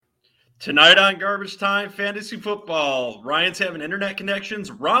Tonight on Garbage Time Fantasy Football, Ryan's having internet connections.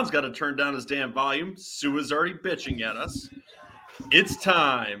 Ron's got to turn down his damn volume. Sue is already bitching at us. It's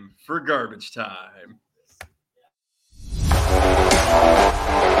time for Garbage Time.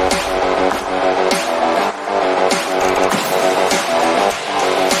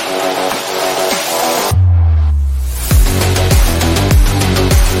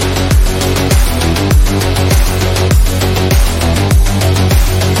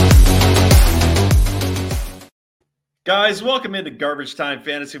 Guys, welcome into Garbage Time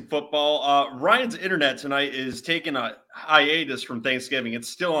Fantasy Football. Ryan's internet tonight is taking a hiatus from Thanksgiving. It's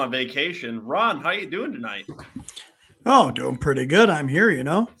still on vacation. Ron, how you doing tonight? Oh, doing pretty good. I'm here,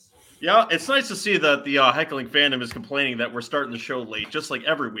 Yeah, it's nice to see that the heckling fandom is complaining that we're starting the show late, just like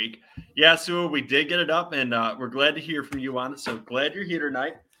every week. Yeah, Sue, we did get it up, and we're glad to hear from you on it. So glad you're here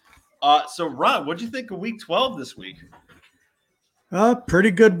tonight. So, Ron, what do you think of Week 12 this week?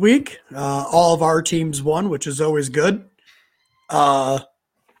 Pretty good week. All of our teams won, which is always good. A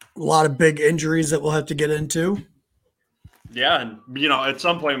lot of big injuries that we'll have to get into. Yeah, and at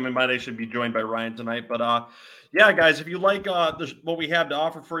some point we might actually be joined by Ryan tonight. But yeah, guys, if you like what we have to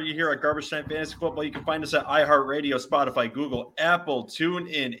offer for you here at Garbage Time Fantasy Football, you can find us at iHeartRadio, Spotify, Google, Apple,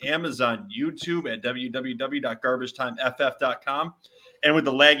 TuneIn, Amazon, YouTube, at www.garbagetimeff.com. And with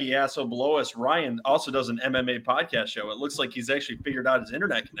the laggy asshole below us, Ryan also does an MMA podcast show. It looks like he's actually figured out his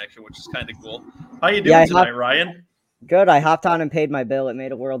internet connection, which is kind of cool. How you doing tonight, Ryan? Good. I hopped on and paid my bill. It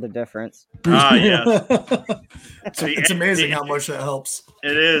made a world of difference. Yes. It's amazing how much that helps.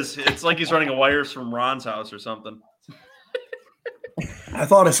 It is. It's like he's running a wires from Ron's house or something. I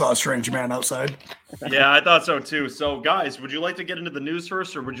thought I saw a strange man outside. Yeah, I thought so too. So, guys, would you like to get into the news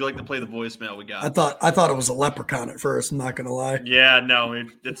first, or would you like to play the voicemail we got? I thought it was a leprechaun at first. I'm not gonna lie. Yeah, no,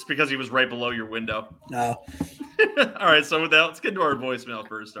 it's because he was right below your window. No. All right, so with that, let's get into our voicemail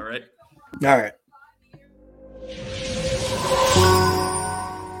first. All right. All right.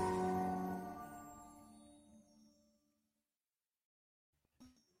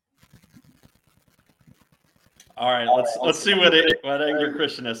 All right, let's see what Angry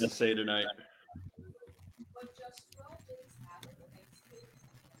Christian has to say tonight.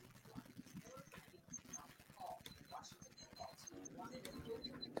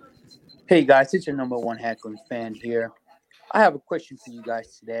 Hey guys, it's your number one heckling fan here. I have a question for you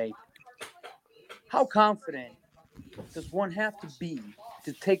guys today. How confident does one have to be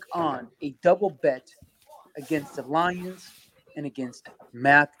to take on a double bet against the Lions and against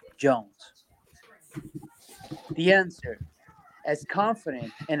Mac Jones? The answer, as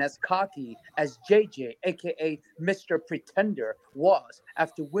confident and as cocky as JJ, aka Mr. Pretender, was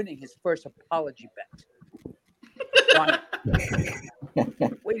after winning his first apology bet.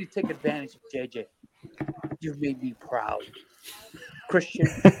 Way to take advantage of JJ. You've made me proud. Christian,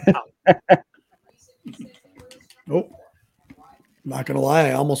 out. Oh, not gonna lie,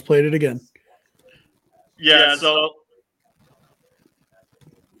 I almost played it again. Yeah, so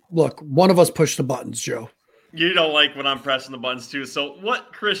look, one of us pushed the buttons, Joe. You don't like when I'm pressing the buttons too. So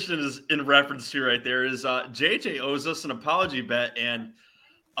what Christian is in reference to right there is JJ owes us an apology bet, and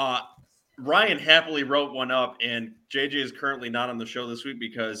Ryan happily wrote one up, and JJ is currently not on the show this week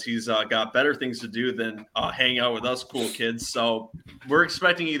because he's got better things to do than hang out with us cool kids. So we're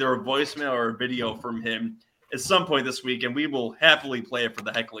expecting either a voicemail or a video from him at some point this week, and we will happily play it for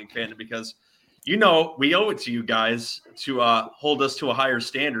the heckling fandom because, we owe it to you guys to hold us to a higher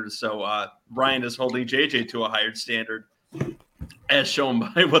standard. So Ryan is holding JJ to a higher standard as shown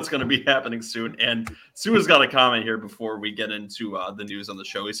by what's going to be happening soon. And Sue has got a comment here before we get into the news on the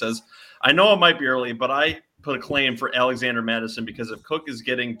show. He says, I know it might be early, but I put a claim for Alexander Mattison because if Cook is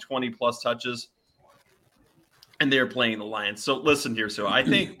getting 20-plus touches and they're playing the Lions. So listen here, Sue. I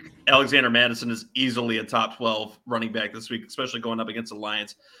think Alexander Mattison is easily a top 12 running back this week, especially going up against the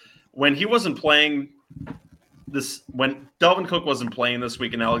Lions. When he wasn't playing when Dalvin Cook wasn't playing this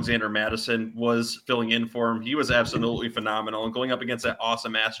week and Alexander Mattison was filling in for him, he was absolutely phenomenal. And going up against that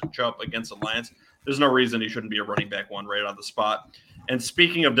awesome matchup against the Lions, there's no reason he shouldn't be a running back one right on the spot. And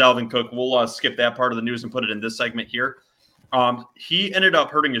speaking of Dalvin Cook, we'll skip that part of the news and put it in this segment here. He ended up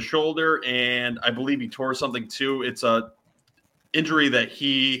hurting his shoulder, and I believe he tore something too. It's a injury that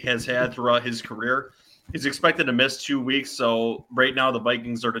he has had throughout his career. He's expected to miss 2 weeks, so right now the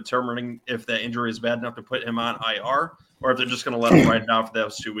Vikings are determining if that injury is bad enough to put him on IR or if they're just going to let him ride it out for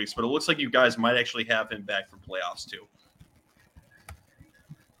those 2 weeks. But it looks like you guys might actually have him back for playoffs too.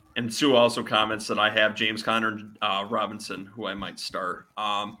 And Sue also comments that I have James Conner and Robinson, who I might start.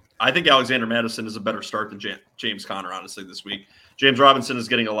 I think Alexander Mattison is a better start than James Conner, honestly, this week. James Robinson is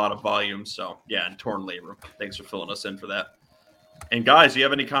getting a lot of volume, so yeah, and torn labrum. Thanks for filling us in for that. And guys, do you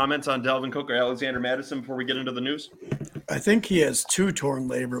have any comments on Dalvin Cook or Alexander Madison before we get into the news? I think he has 2 torn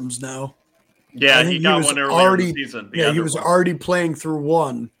labrums now. Yeah, I he think got one earlier in the season. He was already playing through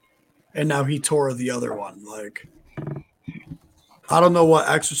one, and now he tore the other one. Like, I don't know what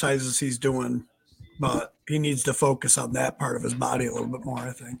exercises he's doing, but he needs to focus on that part of his body a little bit more,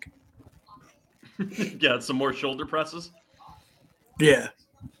 I think. Yeah, some more shoulder presses. Yeah.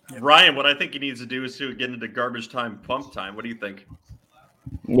 Ryan, what I think he needs to do is to get into garbage time, pump time. What do you think?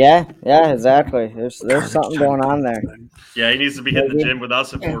 Yeah, exactly. There's something going on there. Yeah, he needs to be hitting the gym with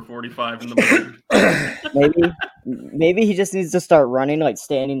us at 4:45 in the morning. Maybe he just needs to start running, like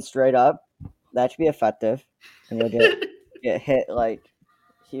standing straight up. That should be effective, and he'll get hit like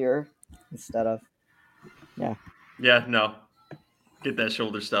here instead of Yeah, no. Get that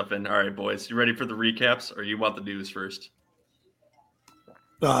shoulder stuff in. All right, boys. You ready for the recaps, or you want the news first?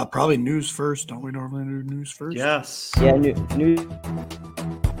 Probably news first. Don't we normally do news first? Yes. yeah new.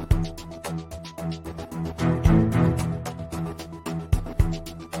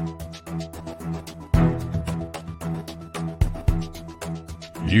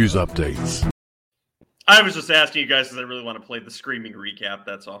 News updates. I was just asking you guys because I really want to play the screaming recap.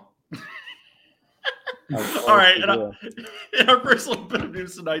 That's all. All right. In our first little bit of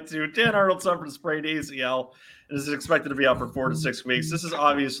news tonight, too, Dan Arnold suffered a sprained ACL and is expected to be out for 4 to 6 weeks. This is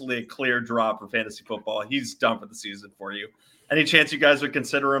obviously a clear drop for fantasy football. He's done for the season for you. Any chance you guys would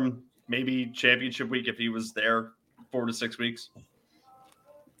consider him maybe championship week if he was there 4 to 6 weeks?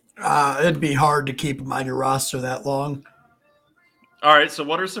 It'd be hard to keep him on your roster that long. All right. So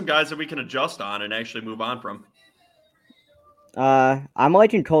what are some guys that we can adjust on and actually move on from? I'm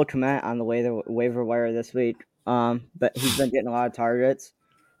liking Cole Kmet on the waiver wire this week. But he's been getting a lot of targets.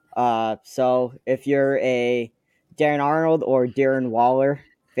 So if you're a Darren Arnold or Darren Waller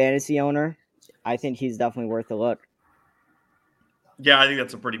fantasy owner, I think he's definitely worth a look. Yeah, I think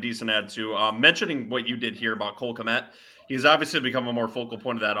that's a pretty decent add too. Mentioning what you did here about Cole Kmet, he's obviously become a more focal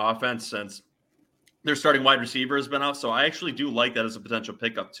point of that offense since their starting wide receiver has been out. So I actually do like that as a potential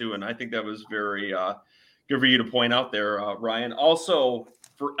pickup too, and I think that was very good for you to point out there, Ryan. Also,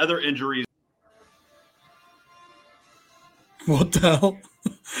 for other injuries. What the hell?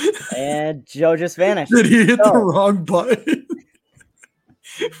 And Joe just vanished. Did he hit the wrong button?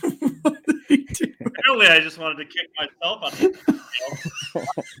 What did he do? Really, I just wanted to kick myself on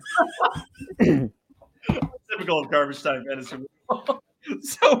typical of garbage time fantasy.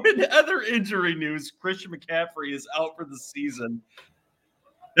 So in other injury news, Christian McCaffrey is out for the season.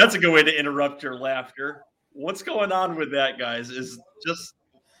 That's a good way to interrupt your laughter. What's going on with that, guys? Is just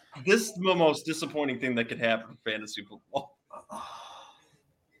this the most disappointing thing that could happen in fantasy football?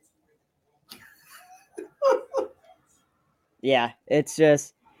 Yeah, it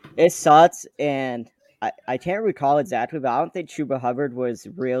sucks, and I can't recall exactly, but I don't think Chuba Hubbard was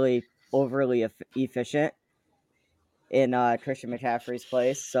really overly efficient in Christian McCaffrey's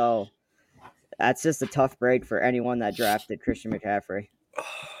place, so that's just a tough break for anyone that drafted Christian McCaffrey.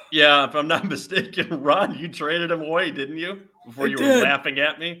 Yeah, if I'm not mistaken, Ron, you traded him away, didn't you? Before you were laughing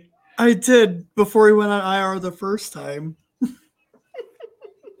at me? I did, before he went on IR the first time.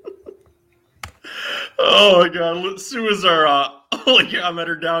 Oh, my God. Sue is our only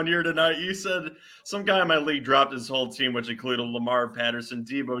commenter down here tonight. You said some guy in my league dropped his whole team, which included Lamar, Patterson,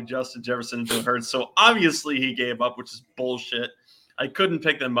 Debo, Justin Jefferson, and Jalen Hurts. So obviously he gave up, which is bullshit. I couldn't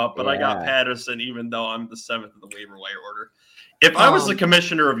pick them up, but I got Patterson, even though I'm the 7th of the waiver wire order. If I was the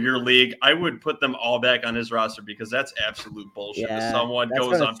commissioner of your league, I would put them all back on his roster because that's absolute bullshit. Yeah, if someone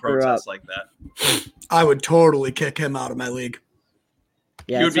goes on protests like that, I would totally kick him out of my league.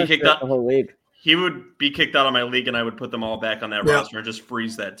 Yeah, he would be kicked out the whole league. He would be kicked out of my league, and I would put them all back on that roster and just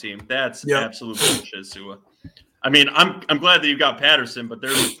freeze that team. That's absolute bullshit, Sua. I mean, I'm glad that you got Patterson, but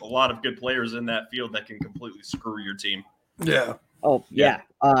there's a lot of good players in that field that can completely screw your team. Yeah. Oh yeah.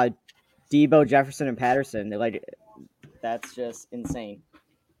 Debo, Jefferson, and Patterson. That's just insane.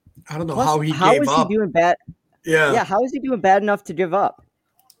 I don't know Plus, how he how gave is up. he doing bad? Yeah. Yeah. How is he doing bad enough to give up?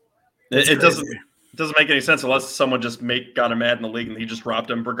 It doesn't make any sense unless someone just got him mad in the league and he just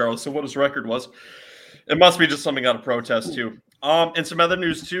dropped him regardless of what his record was. It must be just something out of protest too. And some other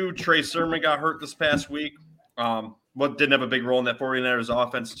news too. Trey Sermon got hurt this past week. Didn't have a big role in that 49ers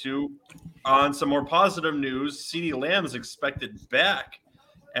offense too. On some more positive news, CeeDee Lamb is expected back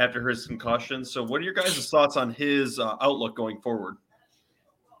after his concussion. So what are your guys' thoughts on his outlook going forward?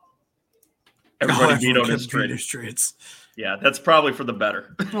 Everybody vetoed his trade. Yeah, that's probably for the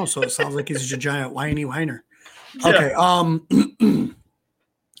better. Oh, so it sounds like he's a giant whiny whiner. Yeah. Okay.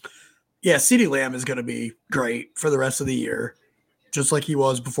 Yeah, CeeDee Lamb is going to be great for the rest of the year, just like he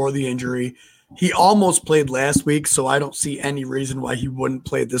was before the injury. He almost played last week, so I don't see any reason why he wouldn't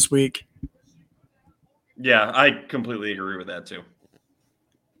play this week. Yeah, I completely agree with that too.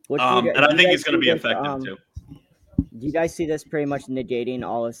 What And I think he's going to be effective too. Do you guys see this pretty much negating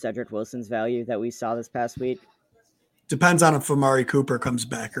all of Cedric Wilson's value that we saw this past week? Depends on if Amari Cooper comes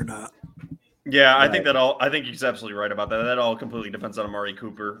back or not. Yeah, I think I think he's absolutely right about that. That all completely depends on Amari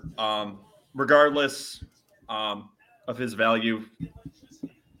Cooper. Regardless of his value,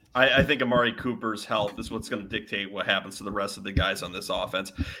 I think Amari Cooper's health is what's going to dictate what happens to the rest of the guys on this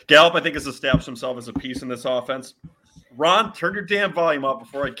offense. Gallup, I think, has established himself as a piece in this offense. Ron, turn your damn volume up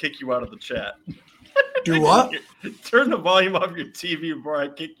before I kick you out of the chat. Do what? Turn the volume off your TV before I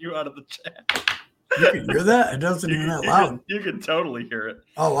kick you out of the chat. You can hear that? It doesn't even that loud. You can totally hear it.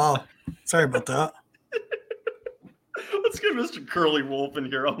 Oh, wow. Sorry about that. Let's get Mr. Curly Wolf in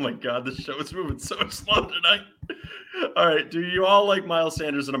here. Oh, my God. This show is moving so slow tonight. All right. Do you all like Miles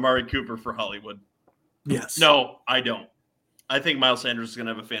Sanders and Amari Cooper for Hollywood? Yes. No, I don't. I think Miles Sanders is going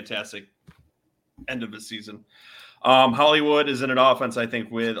to have a fantastic end of the season. Hollywood is in an offense, I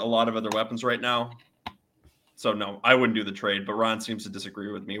think, with a lot of other weapons right now. So, no, I wouldn't do the trade. But Ron seems to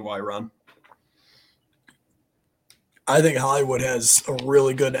disagree with me. Why, Ron? I think Hollywood has a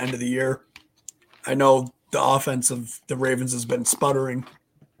really good end of the year. I know the offense of the Ravens has been sputtering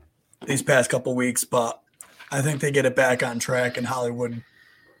these past couple weeks, but I think they get it back on track, and Hollywood,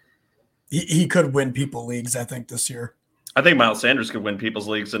 he could win people leagues, I think, this year. I think Miles Sanders could win people's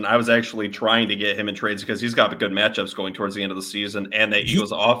leagues, and I was actually trying to get him in trades because he's got good matchups going towards the end of the season, and the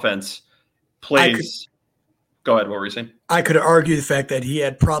Eagles offense plays. Go ahead, what were you saying? I could argue the fact that he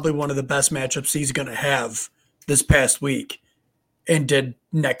had probably one of the best matchups he's going to have this past week and did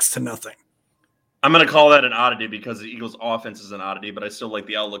next to nothing. I'm going to call that an oddity because the Eagles offense is an oddity, but I still like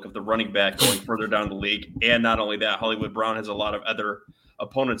the outlook of the running back going further down the league. And not only that, Hollywood Brown has a lot of other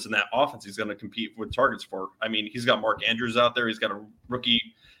opponents in that offense he's going to compete with targets for. I mean, he's got Mark Andrews out there. He's got a rookie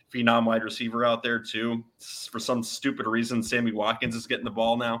phenom wide receiver out there too. For some stupid reason, Sammy Watkins is getting the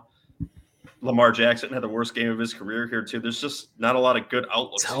ball now. Lamar Jackson had the worst game of his career here too. There's just not a lot of good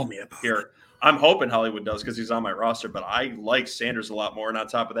outlooks here. I'm hoping Hollywood does because he's on my roster, but I like Sanders a lot more. And on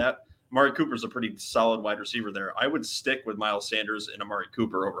top of that, Amari Cooper's a pretty solid wide receiver there. I would stick with Miles Sanders and Amari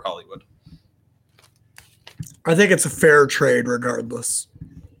Cooper over Hollywood. I think it's a fair trade regardless.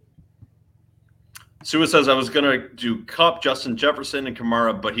 Sua says I was going to do Kupp, Justin Jefferson, and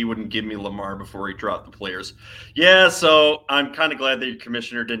Kamara, but he wouldn't give me Lamar before he dropped the players. Yeah, so I'm kind of glad that your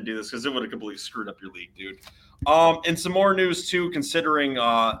commissioner didn't do this because it would have completely screwed up your league, dude. And some more news, too, considering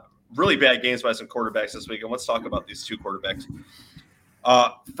really bad games by some quarterbacks this week. And let's talk about these two quarterbacks.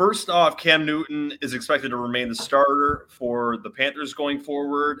 First off, Cam Newton is expected to remain the starter for the Panthers going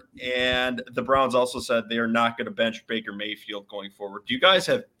forward. And the Browns also said they are not going to bench Baker Mayfield going forward. Do you guys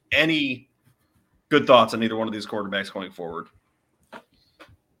have any good thoughts on either one of these quarterbacks going forward?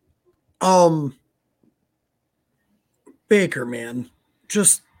 Baker, man,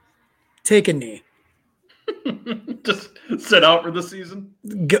 just take a knee. Just sit out for the season?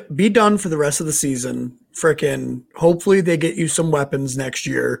 Be done for the rest of the season. Frickin' hopefully they get you some weapons next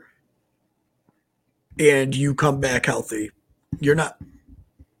year and you come back healthy. You're not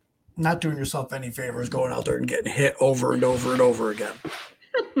doing yourself any favors going out there and getting hit over and over and over again.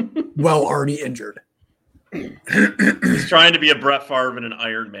 Well, already injured. He's trying to be a Brett Favre and an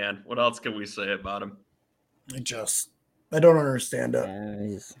Iron Man. What else can we say about him? I don't understand it.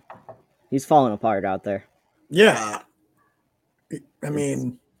 Yeah, he's falling apart out there. Yeah. I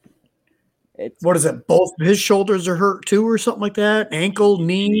mean, what is it? Both his shoulders are hurt too or something like that? Ankle,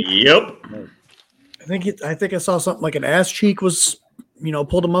 knee? Yep. I think I saw something like an ass cheek was,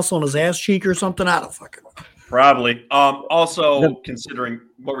 pulled a muscle on his ass cheek or something. I don't fucking know. Probably. Considering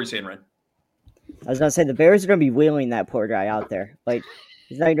what were you saying, Ryan? I was gonna say the Bears are gonna be wheeling that poor guy out there. Like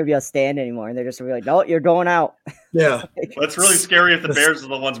he's not gonna be able to stand anymore, and they're just gonna be like, "No, you're going out." Yeah, that's really scary if the Bears are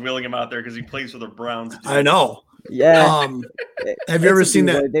the ones wheeling him out there because he plays for the Browns. Dude. I know. Yeah. Have you ever seen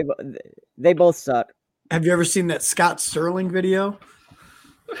that? They both suck. Have you ever seen that Scott Sterling video?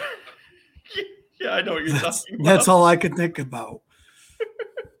 Yeah, I know what you're talking about. That's all I could think about.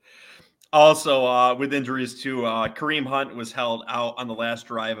 Also, with injuries too, Kareem Hunt was held out on the last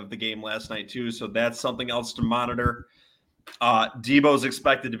drive of the game last night too, so that's something else to monitor. Debo's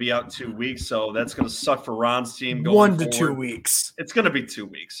expected to be out 2 weeks, so that's going to suck for Ron's team. Going 1 to forward. 2 weeks. It's going to be 2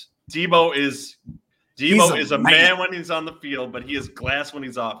 weeks. Debo is a man when he's on the field, but he is glass when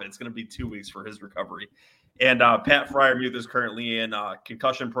he's off. It's going to be 2 weeks for his recovery. And Pat Freiermuth is currently in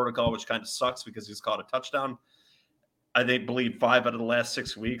concussion protocol, which kind of sucks because he's caught a touchdown. I believe 5 out of the last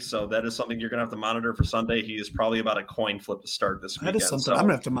 6 weeks. So that is something you're going to have to monitor for Sunday. He is probably about a coin flip to start this weekend. That is something so, I'm going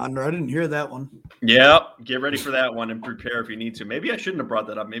to have to monitor. I didn't hear that one. Yeah, get ready for that one and prepare if you need to. Maybe I shouldn't have brought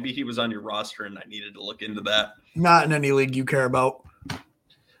that up. Maybe he was on your roster and I needed to look into that. Not in any league you care about.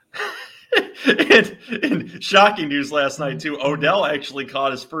 and shocking news last night, too. Odell actually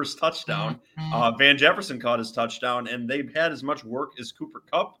caught his first touchdown. Van Jefferson caught his touchdown, and they've had as much work as Cooper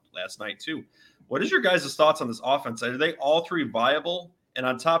Kupp last night, too. What is your guys' thoughts on this offense? Are they all three viable? And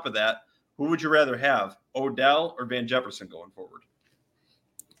on top of that, who would you rather have, Odell or Van Jefferson going forward?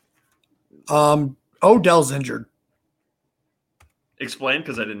 Odell's injured. Explain,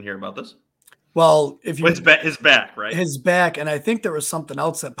 because I didn't hear about this. Well, if you his back, right? His back, and I think there was something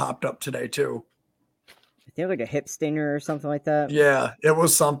else that popped up today too. I think like a hip stinger or something like that. Yeah, it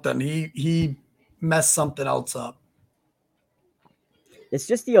was something. He messed something else up. It's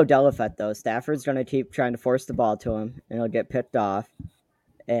just the Odell effect, though. Stafford's going to keep trying to force the ball to him, and he'll get picked off.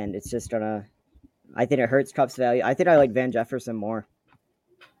 And it's just going to – I think it hurts Kupp's value. I think I like Van Jefferson more.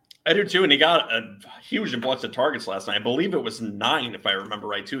 I do, too, and he got a huge influx of targets last night. I believe it was 9, if I remember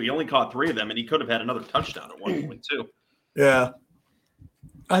right, too. He only caught 3 of them, and he could have had another touchdown at one point, too. Yeah.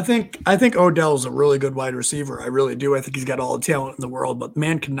 I think Odell's a really good wide receiver. I really do. I think he's got all the talent in the world, but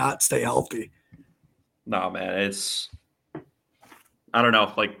man cannot stay healthy. No, man, it's – I don't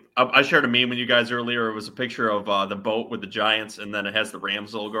know. Like I shared a meme with you guys earlier. It was a picture of the boat with the Giants, and then it has the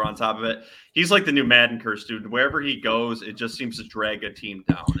Rams logo on top of it. He's like the new Madden curse, dude. Wherever he goes, it just seems to drag a team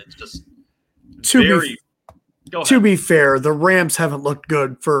down. It's just to be fair, the Rams haven't looked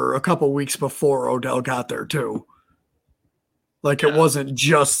good for a couple weeks before Odell got there too. Like it wasn't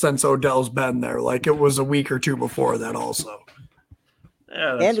just since Odell's been there. Like it was a week or two before that also.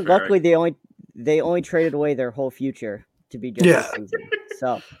 Yeah, that's and fair. luckily they only traded away their whole future to be just this season.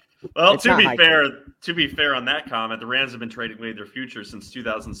 So well, to be fair on that comment, the Rams have been trading away their future since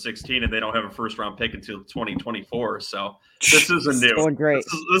 2016, and they don't have a first round pick until 2024. So this isn't new. It's going great.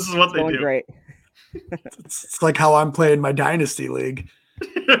 This is what they do. Great. It's like how I'm playing my dynasty league.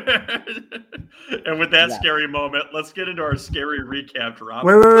 And with that scary moment, let's get into our scary recap drop.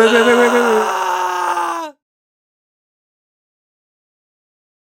 Wait.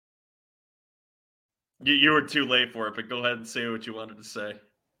 You were too late for it, but go ahead and say what you wanted to say.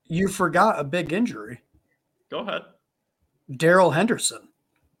 You forgot a big injury. Go ahead. Darrell Henderson.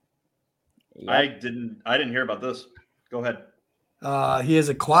 Yep. I didn't hear about this. Go ahead. He has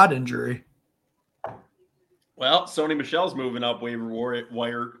a quad injury. Well, Sony Michel's moving up waiver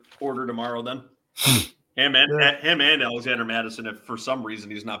wire order tomorrow then. him and Alexander Madison, if for some reason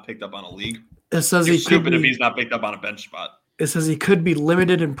he's not picked up on a league. It says he's stupid if he's not picked up on a bench spot. It says he could be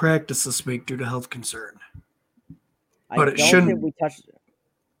limited in practice this week due to health concern. But it shouldn't.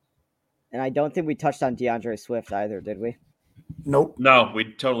 I don't think we touched on DeAndre Swift either, did we? Nope. No,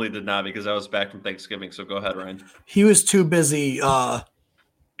 we totally did not because I was back from Thanksgiving. So go ahead, Ryan. He was too busy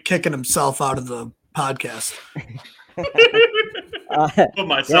kicking himself out of the podcast. Put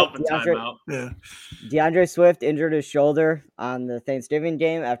myself in timeout. Yeah. DeAndre Swift injured his shoulder on the Thanksgiving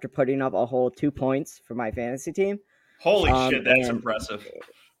game after putting up a whole 2 points for my fantasy team. Holy shit, that's impressive.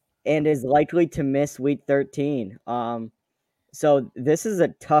 And is likely to miss week 13. So this is a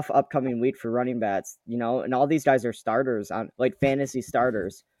tough upcoming week for running backs, and all these guys are starters on like fantasy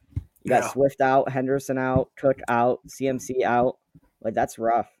starters. You got Swift out, Henderson out, Cook out, CMC out. Like that's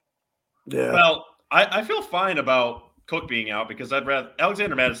rough. Yeah. Well, I feel fine about Cook being out because I'd rather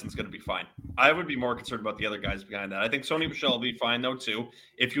Alexander Madison's going to be fine. I would be more concerned about the other guys behind that. I think Sony Michel will be fine though too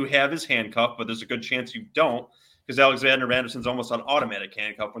if you have his handcuff, but there's a good chance you don't. Because Alexander Madison's almost on automatic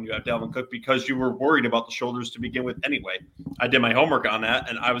handcuff when you have Dalvin Cook because you were worried about the shoulders to begin with anyway. I did my homework on that,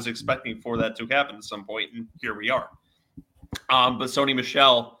 and I was expecting for that to happen at some point, and here we are. But Sony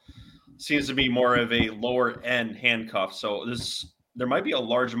Michel seems to be more of a lower-end handcuff, so there might be a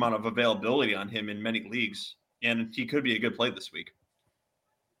large amount of availability on him in many leagues, and he could be a good play this week.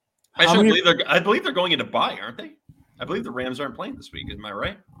 I believe they're going into bye, aren't they? I believe the Rams aren't playing this week. Am I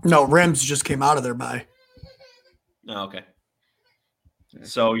right? No, Rams just came out of their bye. Oh, okay.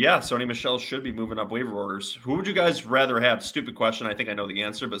 So, Sony Michel should be moving up waiver orders. Who would you guys rather have? Stupid question. I think I know the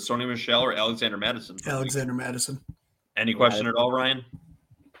answer, but Sony Michel or Alexander Madison? Alexander Madison. Any question at all, Ryan?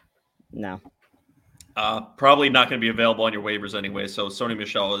 No. Probably not going to be available on your waivers anyway, so Sony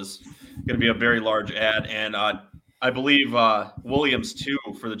Michel is going to be a very large ad. And I believe Williams, too,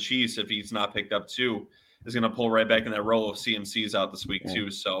 for the Chiefs, if he's not picked up, too, is going to pull right back in that row of CMCs out this week, too.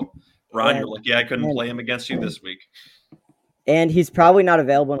 So, Ron, you're lucky I couldn't play him against you this week. And he's probably not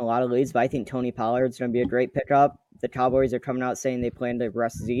available in a lot of leagues, but I think Tony Pollard's going to be a great pickup. The Cowboys are coming out saying they plan to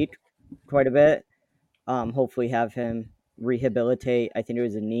rest Zeke quite a bit. Hopefully have him rehabilitate. I think it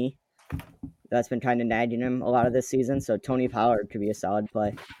was a knee that's been kind of nagging him a lot of this season. So Tony Pollard could be a solid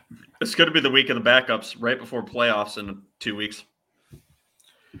play. It's going to be the week of the backups right before playoffs in 2 weeks.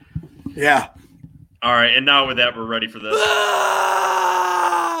 Yeah. All right, and now with that, we're ready for this.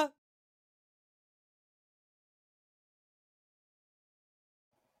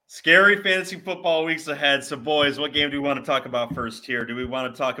 Scary fantasy football weeks ahead. So, boys, what game do we want to talk about first here? Do we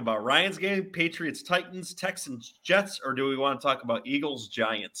want to talk about Ryan's game, Patriots, Titans, Texans, Jets, or do we want to talk about Eagles,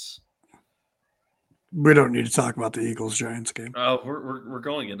 Giants? We don't need to talk about the Eagles-Giants game. Oh, we're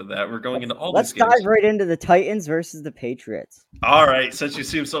going into that. We're going into all Let's these games. dive right into the Titans versus the Patriots. All right, since you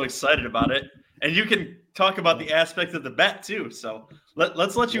seem so excited about it, and you can talk about the aspect of the bet too. So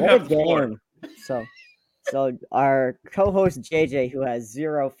let's let you have the floor. So our co-host JJ, who has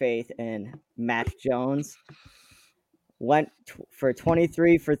zero faith in Mac Jones, went for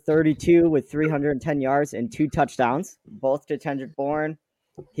 23 for 32 with 310 yards and 2 touchdowns, both to Kendrick Bourne.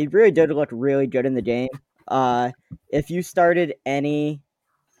 He really did look really good in the game. If you started any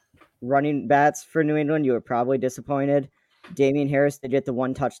running backs for New England, you were probably disappointed. Damian Harris did get the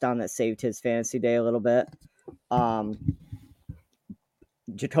 1 touchdown that saved his fantasy day a little bit.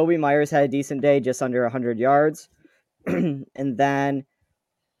 Jacoby Myers had a decent day, just under 100 yards. And then,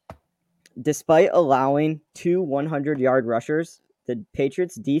 despite allowing 2 100-yard rushers, the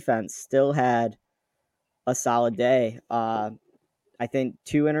Patriots defense still had a solid day. I think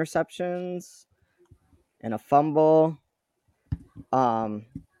 2 interceptions and a fumble. No,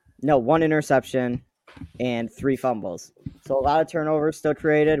 1 interception and 3 fumbles. So a lot of turnovers still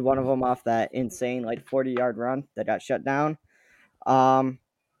created. One of them off that insane 40-yard run that got shut down.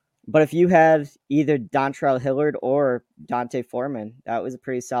 But if you had either Dontrell Hillard or Dante Foreman, that was a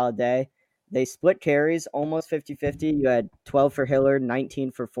pretty solid day. They split carries almost 50-50. You had 12 for Hillard,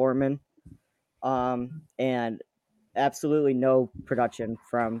 19 for Foreman. And absolutely no production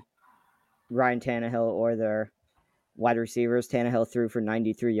from Ryan Tannehill or their wide receivers. Tannehill threw for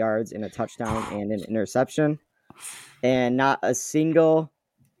 93 yards and a touchdown and an interception. And not a single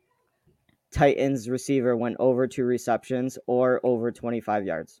Titans receiver went over 2 receptions or over 25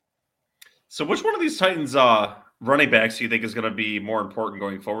 yards. So which one of these Titans running backs do you think is going to be more important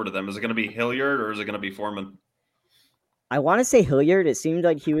going forward to them? Is it going to be Hilliard or is it going to be Foreman? I want to say Hilliard. It seemed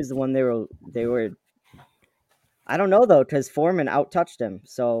like he was the one they were. I don't know though, because Foreman out-touched him,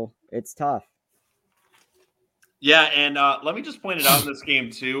 so it's tough. Yeah, and let me just point it out in this game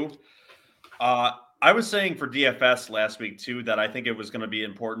too. I was saying for DFS last week too that I think it was going to be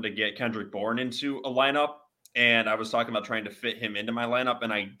important to get Kendrick Bourne into a lineup, and I was talking about trying to fit him into my lineup,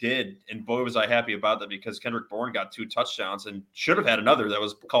 and I did, and boy was I happy about that because Kendrick Bourne got 2 touchdowns and should have had another that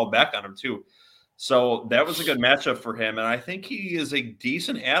was called back on him too. So that was a good matchup for him, and I think he is a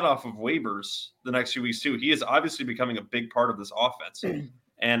decent add-off of waivers the next few weeks too. He is obviously becoming a big part of this offense,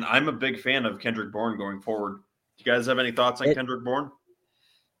 and I'm a big fan of Kendrick Bourne going forward. Do you guys have any thoughts on Kendrick Bourne?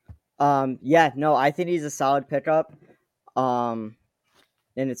 Yeah, no, I think he's a solid pickup. And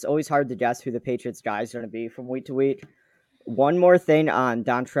it's always hard to guess who the Patriots guys are going to be from week to week. One more thing on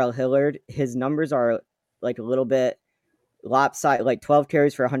Dontrell Hillard, his numbers are a little bit lopsided, 12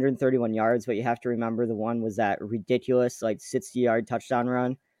 carries for 131 yards, but you have to remember the one was that ridiculous 60-yard touchdown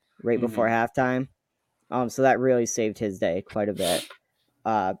run right before halftime. So that really saved his day quite a bit.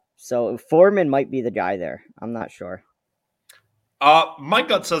 So Foreman might be the guy there. I'm not sure. My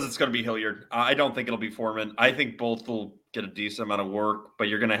gut says it's going to be Hilliard. I don't think it'll be Foreman. I think both will get a decent amount of work, but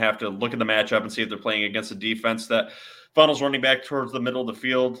you're going to have to look at the matchup and see if they're playing against a defense that funnels running back towards the middle of the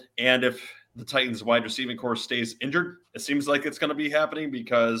field. And if the Titans wide receiving core stays injured, it seems like it's going to be happening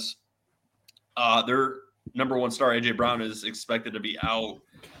because their number 1 star, A.J. Brown, is expected to be out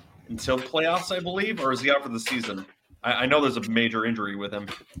until playoffs, I believe, or is he out for the season? I know there's a major injury with him.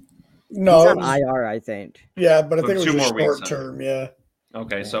 No, he's on IR, I think. Yeah, but I think it was 2 more short term. Yeah.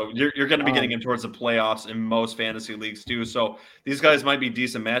 Okay, so you're going to be getting in towards the playoffs in most fantasy leagues too. So these guys might be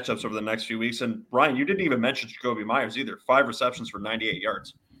decent matchups over the next few weeks. And Ryan, you didn't even mention Jacoby Myers either. 5 receptions for 98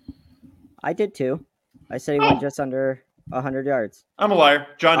 yards. I did too. I said he went just under 100 yards. I'm a liar.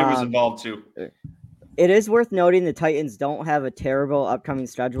 Johnny was involved too. It is worth noting the Titans don't have a terrible upcoming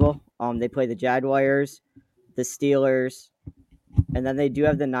schedule. They play the Jaguars, the Steelers, and then they do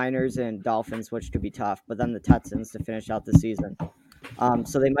have the Niners and Dolphins, which could be tough, but then the Texans to finish out the season.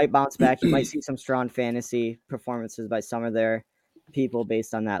 So they might bounce back. You might see some strong fantasy performances by some of their people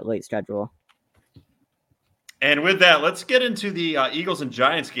based on that late schedule. And with that, let's get into the Eagles and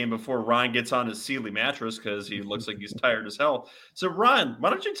Giants game before Ryan gets on his Sealy mattress because he looks like he's tired as hell. So, Ryan, why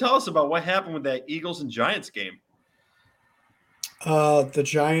don't you tell us about what happened with that Eagles and Giants game? The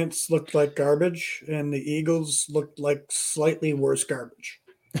Giants looked like garbage, and the Eagles looked like slightly worse garbage.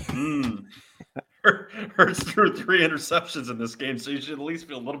 Hurts threw 3 interceptions in this game, so you should at least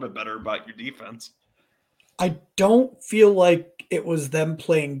feel a little bit better about your defense. I don't feel like it was them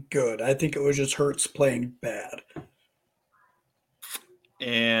playing good. I think it was just Hurts playing bad.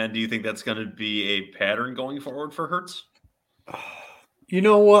 And do you think that's going to be a pattern going forward for Hurts? You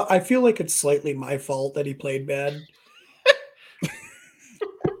know what? I feel like it's slightly my fault that he played bad.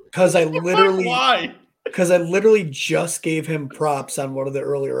 Because Why? Because I literally just gave him props on one of the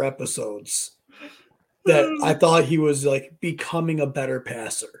earlier episodes that I thought he was like becoming a better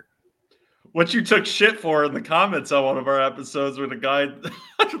passer. What you took shit for in the comments on one of our episodes when a guy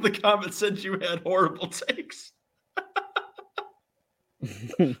after the comments said you had horrible takes.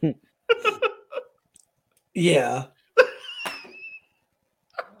 Yeah.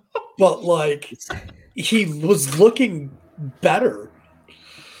 But like he was looking better.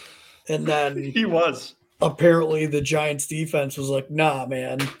 And then He was. Apparently the Giants defense was like, nah,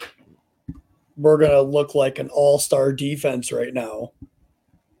 man. We're gonna look like an all-star defense right now.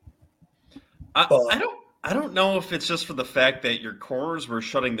 I don't know if it's just for the fact that your corners were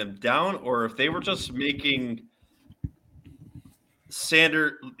shutting them down, or if they were just making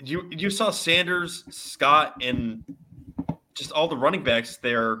Sanders. You saw Sanders, Scott, and just all the running backs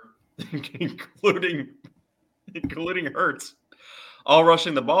there, including Hurts, all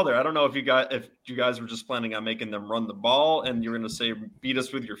rushing the ball there. I don't know if you guys were just planning on making them run the ball, and you're going to say beat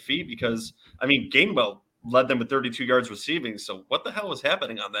us with your feet, because I mean Gainwell led them with 32 yards receiving. So what the hell was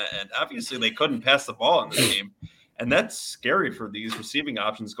happening on that end? Obviously, they couldn't pass the ball in this game, and that's scary for these receiving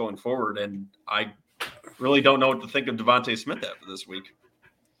options going forward. And I really don't know what to think of Devontae Smith after this week.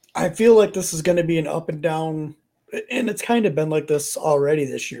 I feel like this is going to be an up and down, and it's kind of been like this already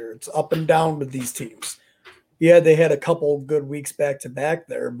this year. It's up and down with these teams. Yeah, they had a couple good weeks back to back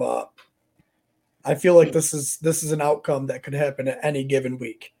there, but I feel like this is an outcome that could happen at any given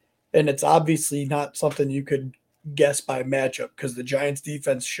week. And it's obviously not something you could guess by matchup, because the Giants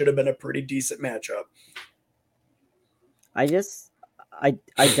defense should have been a pretty decent matchup. I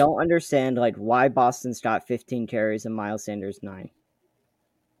don't understand like why Boston's got 15 carries and Miles Sanders 9.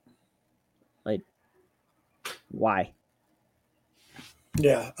 Like, why?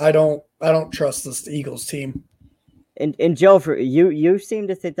 Yeah, I don't trust this Eagles team. And Joe, for you seem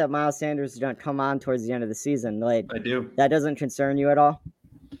to think that Miles Sanders is going to come on towards the end of the season. Like, I do. That doesn't concern you at all?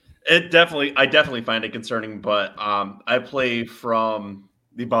 I definitely find it concerning, but I play from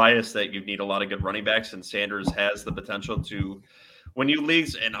the bias that you need a lot of good running backs, and Sanders has the potential to win you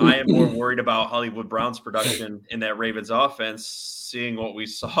leagues. And I am more worried about Hollywood Brown's production in that Ravens offense, seeing what we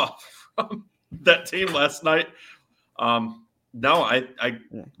saw from that team last night. No, I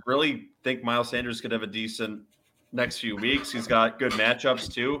really think Miles Sanders could have a decent next few weeks. He's got good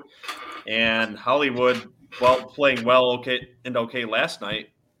matchups too, and Hollywood, playing okay last night.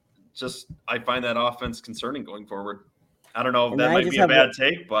 Just I find that offense concerning going forward. I don't know if that might be a bad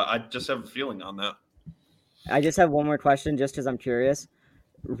take, but I just have a feeling on that. I just have one more question, just because I'm curious.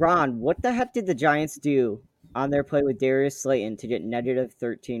 Ron, what the heck did the Giants do on their play with Darius Slayton to get negative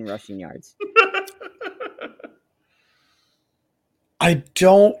 13 rushing yards? I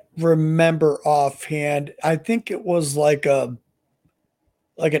don't remember offhand. I think it was like an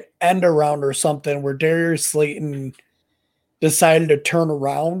end around or something where Darius Slayton decided to turn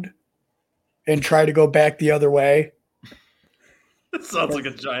around and try to go back the other way. It sounds like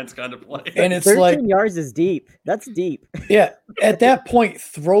a Giants kind of play. And it's 13 yards is deep. That's deep. Yeah. At that point,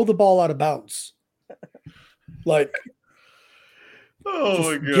 throw the ball out of bounds. Like, oh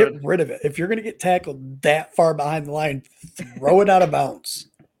my God. Get rid of it. If you're going to get tackled that far behind the line, throw it out of bounds.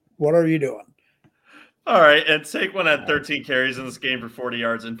 What are you doing? All right, and Saquon had 13 carries in this game for 40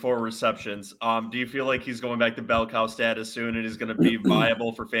 yards and 4 receptions. Do you feel like he's going back to bell cow status soon and he's going to be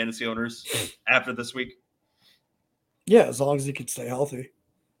viable for fantasy owners after this week? Yeah, as long as he can stay healthy.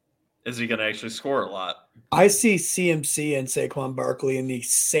 Is he going to actually score a lot? I see CMC and Saquon Barkley in the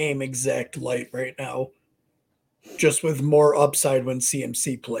same exact light right now, just with more upside when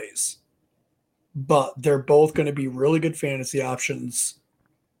CMC plays. But they're both going to be really good fantasy options,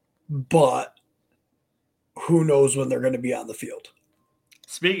 but who knows when they're going to be on the field.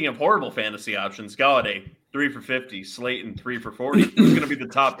 Speaking of horrible fantasy options, Golladay, 3 for 50, Slayton, 3 for 40. Who's going to be the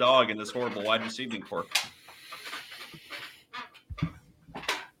top dog in this horrible wide receiving corps?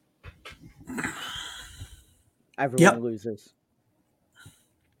 Everyone loses.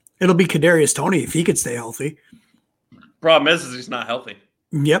 It'll be Kadarius Toney if he could stay healthy. Problem is he's not healthy.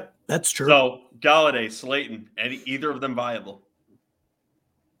 Yep, that's true. So Golladay, Slayton, either of them viable?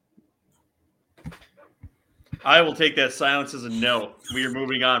 I will take that silence as a no. We are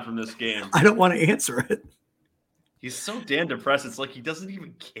moving on from this game. I don't want to answer it. He's so damn depressed. It's like he doesn't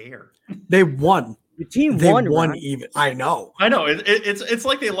even care. They won. The team They won, won Ron. even. I know. I know. It's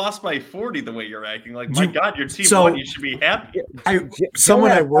like they lost by 40 the way you're acting. Like, my God, your team so- won. You should be happy. Someone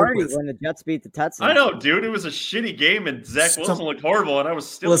Joe had I a work party with. when the Jets beat the Texans. I know, dude. It was a shitty game, and Zach Wilson looked horrible, and I was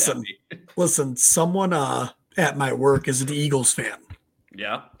still happy. Listen, someone at my work is an Eagles fan.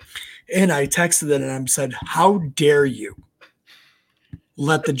 Yeah. And I texted them and I said, how dare you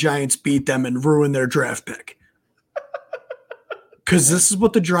let the Giants beat them and ruin their draft pick? Because this is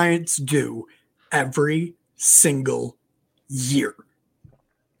what the Giants do every single year.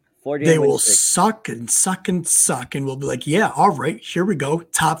 40 They win will streak. suck and suck and suck, and we'll be like, yeah, all right, here we go.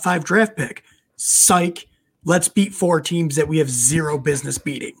 Top 5 draft pick. Psych. Let's beat 4 teams that we have zero business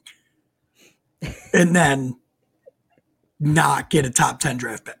beating. And then not get a top 10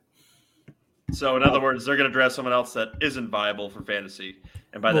 draft pick. So, in other words, they're going to draft someone else that isn't viable for fantasy.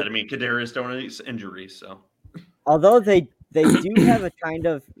 And by that, I mean Kadarius Toney's injury. So, Although they do have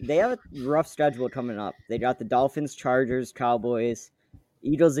they have a rough schedule coming up. They got the Dolphins, Chargers, Cowboys,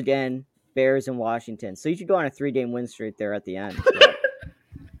 Eagles again, Bears, and Washington. So you should go on a 3-game win streak there at the end.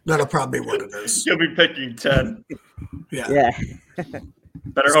 That'll probably be what it is. you'll be picking 10. Yeah.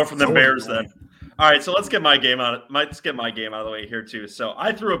 Better hope from the Bears then. All right, so let's get my game out. Let's get my game out of the way here too. So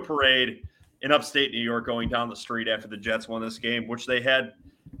I threw a parade in upstate New York going down the street after the Jets won this game, which they had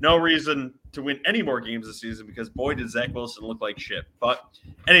no reason to win any more games this season because boy did Zach Wilson look like shit. But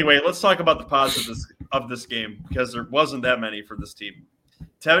anyway, let's talk about the positives of this game because there wasn't that many for this team.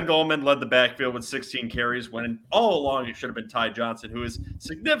 Tevin Coleman led the backfield with 16 carries when all along it should have been Ty Johnson, who is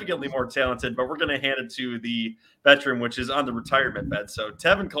significantly more talented, but we're going to hand it to the veteran, which is on the retirement bed. So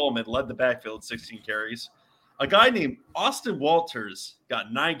Tevin Coleman led the backfield with 16 carries. A guy named Austin Walters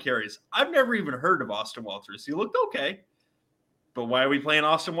got 9 carries. I've never even heard of Austin Walters. He looked okay, but why are we playing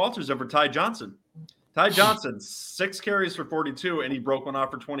Austin Walters over Ty Johnson? Ty Johnson, 6 carries for 42, and he broke one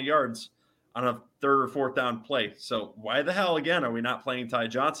off for 20 yards on a 3rd or 4th down play. So why the hell, again, are we not playing Ty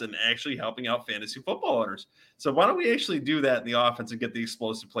Johnson actually helping out fantasy football owners? So why don't we actually do that in the offense and get the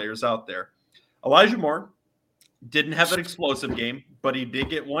explosive players out there? Elijah Moore didn't have an explosive game, but he did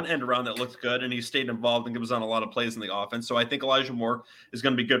get one end around that looked good, and he stayed involved and was on a lot of plays in the offense. So I think Elijah Moore is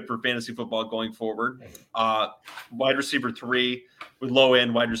going to be good for fantasy football going forward. Wide receiver 3 with low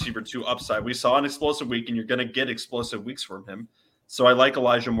end, wide receiver 2 upside. We saw an explosive week, and you're going to get explosive weeks from him. So I like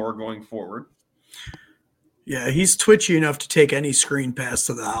Elijah Moore going forward. Yeah, he's twitchy enough to take any screen pass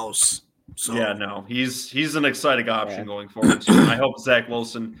to the house. So Yeah, no, he's an exciting option going forward. So I hope Zach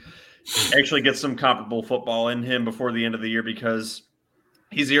Wilson actually gets some comparable football in him before the end of the year because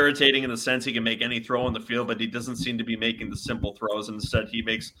he's irritating in the sense he can make any throw on the field, but he doesn't seem to be making the simple throws. Instead, he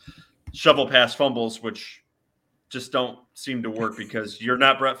makes shovel pass fumbles, which just don't seem to work because you're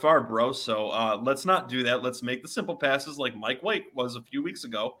not Brett Favre, bro. So let's not do that. Let's make the simple passes like Mike White was a few weeks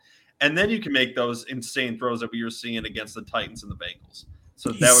ago. And then you can make those insane throws that we were seeing against the Titans and the Bengals.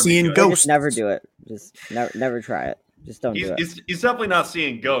 So that would be good. Just never do it. Just never try it. Just don't do it. He's definitely not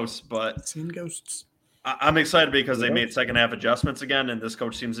seeing ghosts, but seeing ghosts. I'm excited because they made second half adjustments again, and this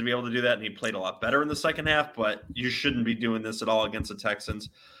coach seems to be able to do that, and he played a lot better in the second half, but you shouldn't be doing this at all against the Texans.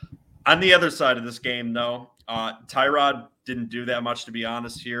 On the other side of this game, though, Tyrod didn't do that much, to be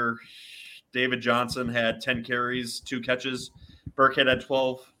honest here. David Johnson had 10 carries, 2 catches. Burkhead had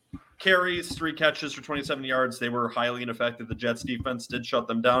 12 carries, 3 catches for 27 yards. They were highly ineffective. The Jets defense did shut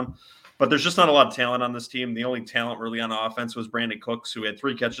them down. But there's just not a lot of talent on this team. The only talent really on offense was Brandon Cooks, who had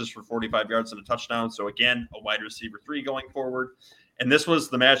 3 catches for 45 yards and a touchdown. So, again, a wide receiver 3 going forward. And this was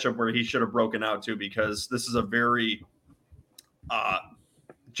the matchup where he should have broken out, too, because this is a very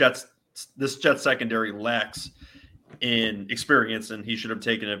Jets secondary lacks in experience, and he should have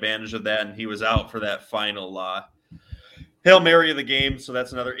taken advantage of that, and he was out for that final Hail Mary of the game, so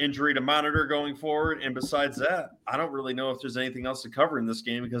that's another injury to monitor going forward. And besides that, I don't really know if there's anything else to cover in this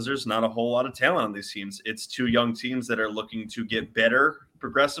game because there's not a whole lot of talent on these teams. It's 2 young teams that are looking to get better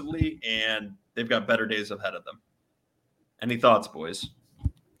progressively, and they've got better days ahead of them. Any thoughts, boys?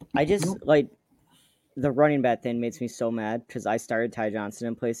 I just, like, the running back thing makes me so mad because I started Ty Johnson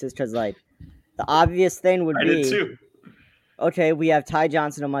in places because, like, the obvious thing would I be, did too. Okay, we have Ty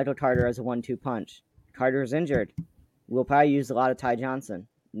Johnson and Michael Carter as a 1-2 punch. Carter's injured. We'll probably use a lot of Ty Johnson.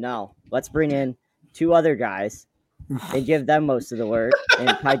 No, let's bring in 2 other guys and give them most of the work, and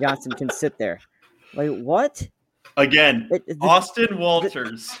Ty Johnson can sit there. Like, what? Again, Austin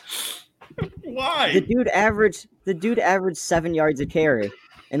Walters. Why? The dude averaged 7 yards a carry.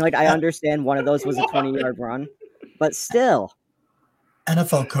 And, like, I understand one of those was a 20-yard run, but still.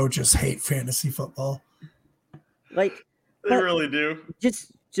 NFL coaches hate fantasy football. Like, They but really do.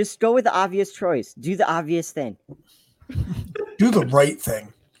 just go with the obvious choice. Do the obvious thing. Do the right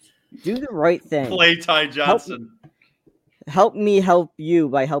thing. Do the right thing. Play Ty Johnson. Help me help you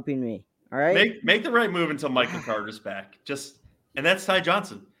by helping me. All right. Make the right move until Michael Carter's back. And that's Ty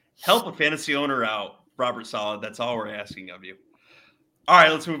Johnson. Help a fantasy owner out, Robert Saleh. That's all we're asking of you. All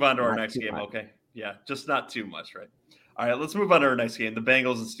right, let's move on to our next game. Much. Okay. Yeah, just not too much, right? All right, let's move on to our next game. The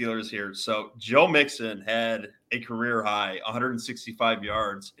Bengals and Steelers here. So Joe Mixon had a career high, 165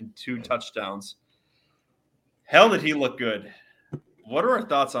 yards and 2 touchdowns. Hell, did he look good? What are our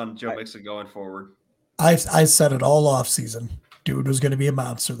thoughts on Joe Mixon going forward? I said it all off season. Dude was going to be a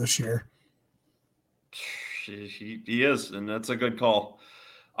monster this year. He is, and that's a good call.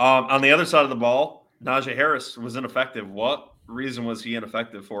 On the other side of the ball, Najee Harris was ineffective. What reason was he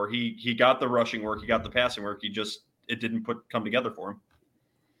ineffective for? He got the rushing work, he got the passing work. It didn't come together for him.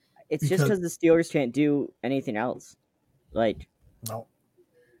 It's just because the Steelers can't do anything else. Like, no,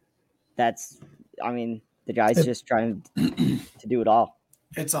 the guy's just trying to do it all.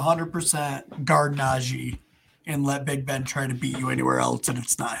 It's 100% guard Najee and let Big Ben try to beat you anywhere else, and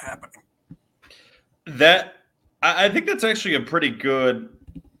it's not happening. I think that's actually a pretty good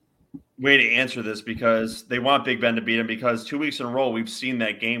way to answer this, because they want Big Ben to beat him, because 2 weeks in a row we've seen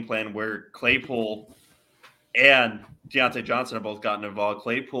that game plan where Claypool and Deontay Johnson have both gotten involved.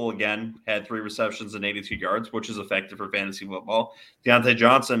 Claypool, again, had 3 receptions and 82 yards, which is effective for fantasy football. Deontay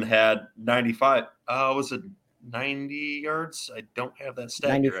Johnson had 95. Was it 90 yards? I don't have that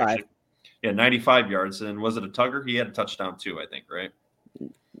stat 95. here, actually. Yeah, 95 yards. And was it a tugger? He had a touchdown too, I think, right?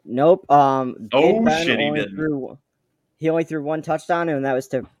 Nope. Shit, he didn't. He only threw 1 touchdown, and that was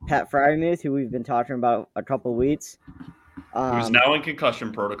to Pat Freiermuth, who we've been talking about a couple of weeks. Who's now in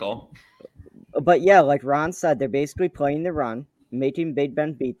concussion protocol. But yeah, like Ron said, they're basically playing the run, making Big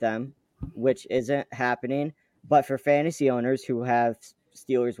Ben beat them, which isn't happening. But for fantasy owners who have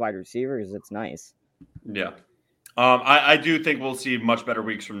Steelers wide receivers, it's nice. Yeah. I do think we'll see much better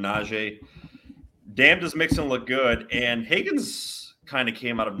weeks from Najee. Damn, does Mixon look good. And Higgins kind of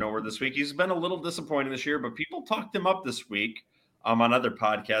came out of nowhere this week. He's been a little disappointing this year, but people talked him up this week on other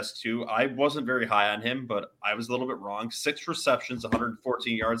podcasts too. I wasn't very high on him, but I was a little bit wrong. 6 receptions,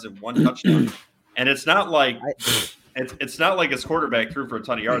 114 yards, and 1 touchdown. And it's not like it's not like his quarterback threw for a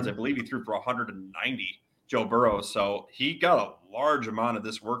ton of yards. I believe he threw for 190, Joe Burrow. So he got a large amount of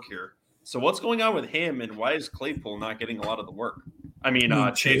this work here. So what's going on with him, and why is Claypool not getting a lot of the work? I mean,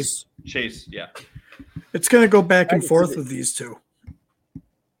 Chase, yeah. It's going to go back and forth with these two.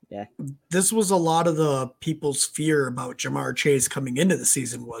 Yeah. This was a lot of the people's fear about Jamar Chase coming into the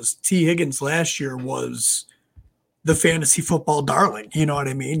season. Was T. Higgins last year was the fantasy football darling. You know what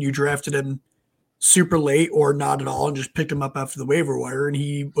I mean? You drafted him super late or not at all and just picked him up after the waiver wire, and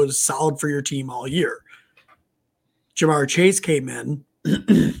he was solid for your team all year. Jamar Chase came in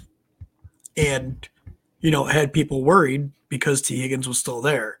and, had people worried because T. Higgins was still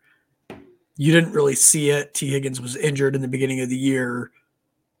there. You didn't really see it. T. Higgins was injured in the beginning of the year,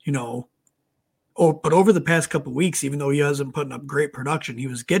 but over the past couple of weeks, even though he hasn't putting up great production, he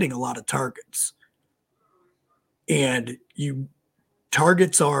was getting a lot of targets. And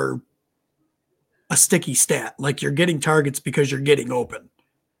targets are a sticky stat. Like, you're getting targets because you're getting open.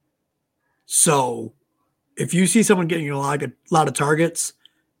 So if you see someone getting a lot of targets,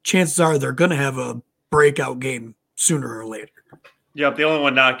 chances are they're going to have a breakout game sooner or later. Yep, the only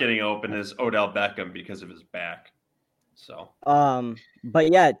one not getting open is Odell Beckham because of his back. So,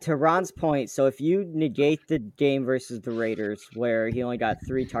 but yeah, to Ron's point, so if you negate the game versus the Raiders where he only got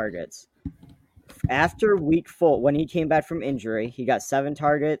 3 targets, after week 4, when he came back from injury, he got 7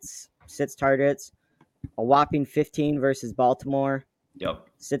 targets, 6 targets, a whopping 15 versus Baltimore,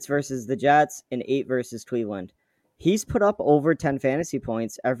 6 versus the Jets, and 8 versus Cleveland. He's put up over 10 fantasy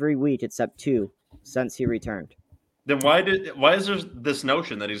points every week except 2 since he returned. Then why is there this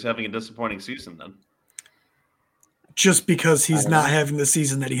notion that he's having a disappointing season then? Just because he's not having the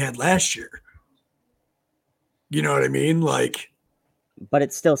season that he had last year. You know what I mean? But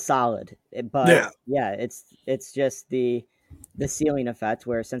it's still solid. But yeah, it's just the ceiling effect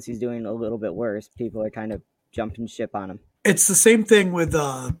where since he's doing a little bit worse, people are kind of jumping ship on him. It's the same thing with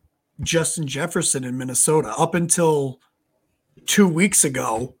Justin Jefferson in Minnesota. Up until 2 weeks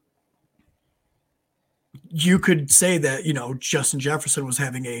ago, you could say that, Justin Jefferson was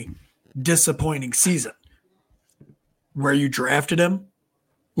having a disappointing season. Where you drafted him,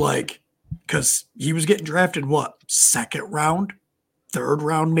 because he was getting drafted, second round, third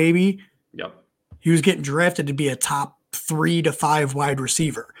round, maybe? Yep. He was getting drafted to be a top 3 to 5 wide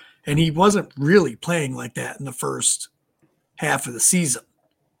receiver. And he wasn't really playing like that in the first half of the season.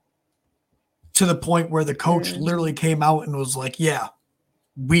 to the point where the coach literally came out and was like, yeah,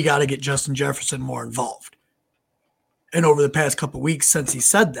 we got to get Justin Jefferson more involved. And over the past couple of weeks since he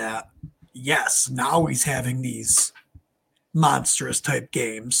said that, yes, now he's having these monstrous type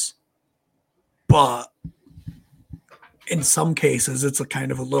games. But in some cases, it's a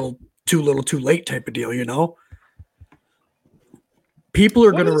kind of a little too late type of deal, you know? People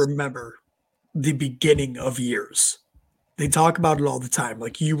are going to remember the beginning of years. They talk about it all the time.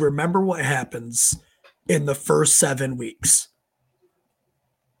 Like, you remember what happens in the first 7 weeks.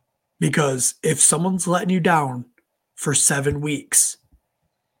 Because if someone's letting you down for 7 weeks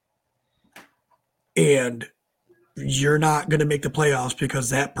and you're not going to make the playoffs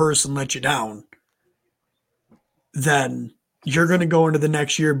because that person let you down, then you're going to go into the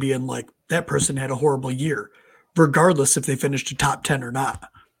next year being like, that person had a horrible year, regardless if they finished a top 10 or not.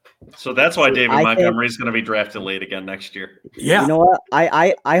 So that's why David Montgomery is going to be drafted late again next year. Yeah. You know what?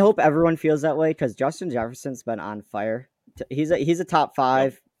 I hope everyone feels that way because Justin Jefferson's been on fire. He's a top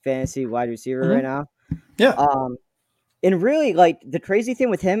 5 fantasy wide receiver right now. Yeah. And really, like, the crazy thing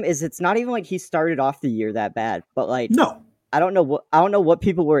with him is it's not even like he started off the year that bad. But like, No. I don't know what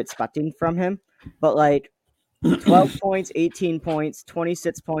people were expecting from him. But like, 12 points, 18 points,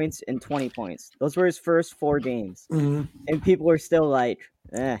 26 points, and 20 points. Those were his first 4 games. Mhm. And people were still like,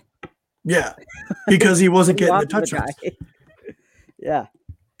 eh. Yeah. Because he wasn't getting the touchdowns. Yeah.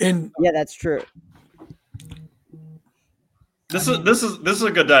 And yeah, that's true. This is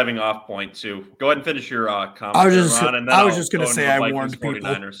a good diving off point too. Go ahead and finish your comment. I was just going to say I warned people.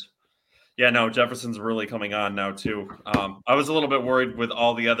 49ers. Yeah, no, Jefferson's really coming on now too. I was a little bit worried with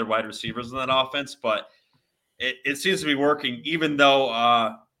all the other wide receivers in that offense, but it seems to be working. Even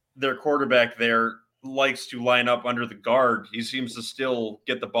though their quarterback there likes to line up under the guard, he seems to still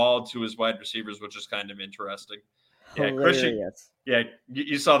get the ball to his wide receivers, which is kind of interesting. Yeah, Christian. Yeah,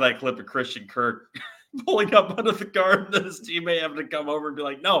 you saw that clip of Christian Kirk pulling up under the guard, and then his teammate having to come over and be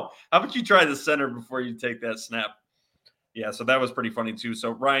like, "No, how about you try the center before you take that snap?" Yeah, so that was pretty funny too.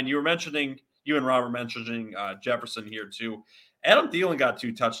 So Ryan, you and Rob were mentioning Jefferson here too. Adam Thielen got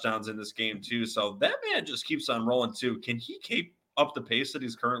 2 touchdowns in this game too, so that man just keeps on rolling too. Can he keep up the pace that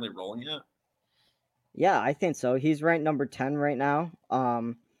he's currently rolling at? Yeah, I think so. He's ranked number 10 right now.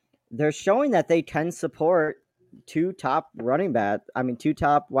 They're showing that they can support 2 top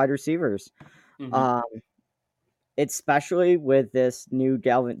wide receivers. Mm-hmm. Especially with this new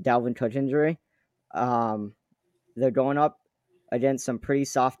Dalvin Cook injury. They're going up against some pretty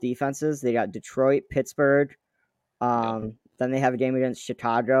soft defenses. They got Detroit, Pittsburgh. Then they have a game against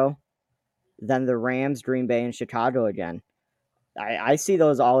Chicago. Then the Rams, Green Bay, and Chicago again. I see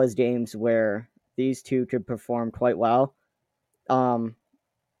those all as games where these 2 could perform quite well. And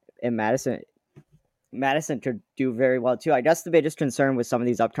Madison could do very well too. I guess the biggest concern with some of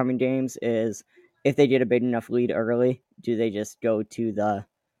these upcoming games is if they get a big enough lead early, do they just go to the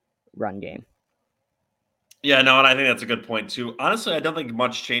run game? Yeah, no, and I think that's a good point too. Honestly, I don't think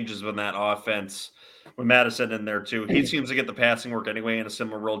much changes in that offense with Madison in there too. He seems to get the passing work anyway in a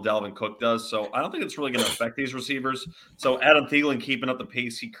similar role Dalvin Cook does. So I don't think it's really going to affect these receivers. So Adam Thielen keeping up the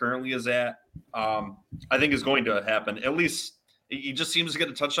pace he currently is at, I think is going to happen. At least he just seems to get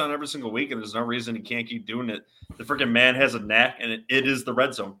a touchdown every single week, and there's no reason he can't keep doing it. The freaking man has a knack, and it is the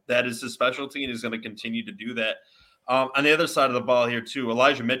red zone. That is his specialty, and he's going to continue to do that. On the other side of the ball here, too,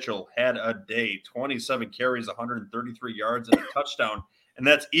 Elijah Mitchell had a day, 27 carries, 133 yards, and a touchdown. And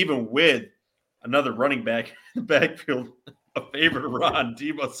that's even with another running back in the backfield, a favorite Ron,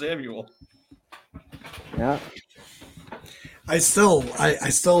 Deebo Samuel. Yeah. I still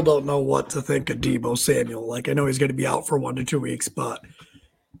don't know what to think of Deebo Samuel. Like, I know he's going to be out for 1 to 2 weeks, but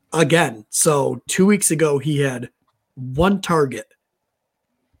again, so 2 weeks ago he had 1 target.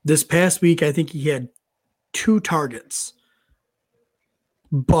 This past week, I think he had 2 targets,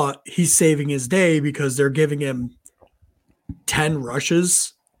 but he's saving his day because they're giving him 10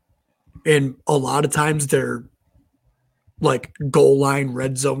 rushes, and a lot of times they're like goal line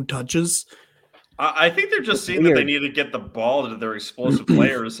red zone touches. I think they're just seeing that they need to get the ball to their explosive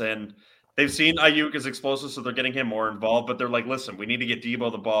players, and they've seen Ayuk as explosive, so they're getting him more involved, but they're like, listen, we need to get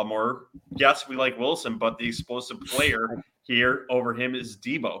Deebo the ball more. Yes, we like Wilson, but the explosive player here over him is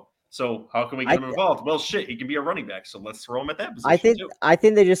Deebo. So how can we get him involved? Well, shit, he can be a running back, so let's throw him at that position. I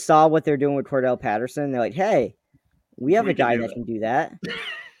think they just saw what they're doing with Cordell Patterson. They're like, hey, we have a guy that can do that.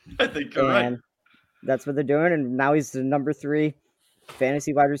 I think you're right. That's what they're doing, and now he's the number 3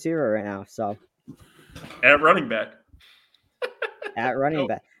 fantasy wide receiver right now. So at running back. Back.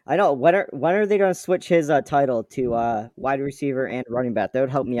 I know. When are they going to switch his title to wide receiver and running back? That would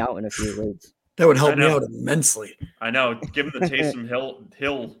help me out in a few leagues. That would help me out immensely. I know. Give him the Taysom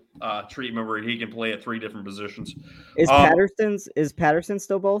Hill treatment where he can play at 3 different positions. Is Patterson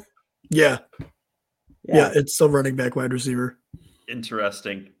still both? Yeah. Yeah, it's still running back, wide receiver.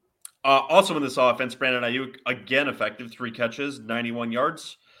 Interesting. Also in this offense, Brandon Ayuk, again effective, 3 catches, 91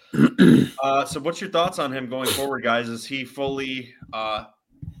 yards. So what's your thoughts on him going forward, guys? Is he fully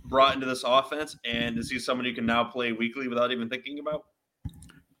brought into this offense, and is he someone you can now play weekly without even thinking about?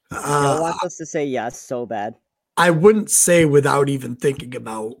 Joe wants us to say yes so bad. I wouldn't say without even thinking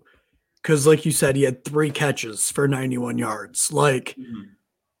about, because like you said, he had 3 catches for 91 yards. Like,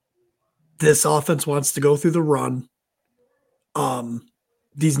 this offense wants to go through the run.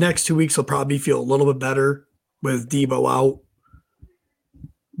 These next 2 weeks will probably feel a little bit better with Debo out.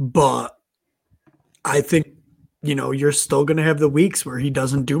 But I think, you're still going to have the weeks where he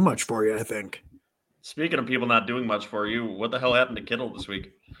doesn't do much for you, I think. Speaking of people not doing much for you, what the hell happened to Kittle this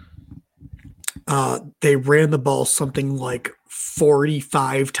week? They ran the ball something like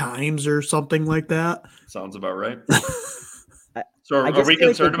 45 times or something like that. Sounds about right. So are we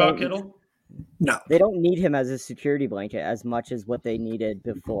concerned about Kittle? No. They don't need him as a security blanket as much as what they needed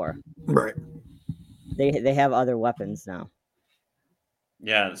before. Right. They have other weapons now.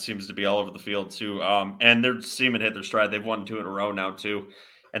 Yeah, it seems to be all over the field too. And they're seeming to hit their stride. They've won 2 in a row now too.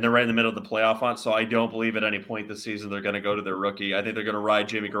 And they're right in the middle of the playoff hunt. So I don't believe at any point this season they're going to go to their rookie. I think they're going to ride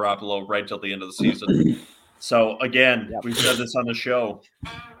Jimmy Garoppolo right till the end of the season. So again, We've said this on the show.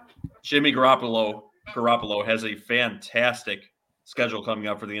 Jimmy Garoppolo has a fantastic schedule coming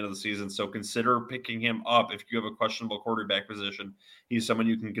up for the end of the season. So consider picking him up if you have a questionable quarterback position. He's someone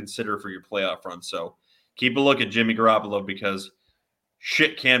you can consider for your playoff run. So keep a look at Jimmy Garoppolo because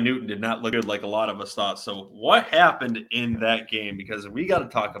Cam Newton did not look good like a lot of us thought. So what happened in that game? Because we got to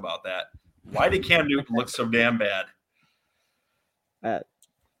talk about that. Why did Cam Newton look so damn bad?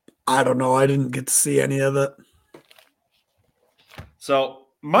 I don't know. I didn't get to see any of it. So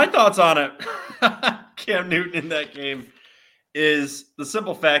my thoughts on it, Cam Newton in that game, is the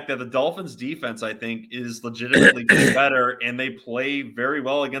simple fact that the Dolphins defense, I think, is legitimately better, and they play very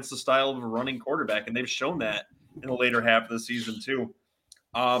well against the style of a running quarterback, and they've shown that in the later half of the season too.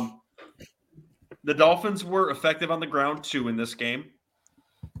 The Dolphins were effective on the ground too in this game.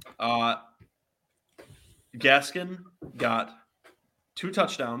 Gaskin got 2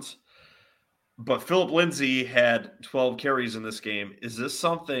 touchdowns, but Philip Lindsay had 12 carries in this game. Is this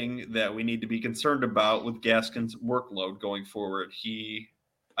something that we need to be concerned about with Gaskin's workload going forward? He,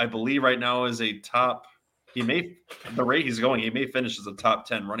 I believe right now is the rate he's going, he may finish as a top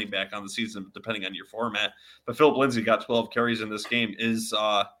 10 running back on the season, depending on your format. But Philip Lindsay got 12 carries in this game. Is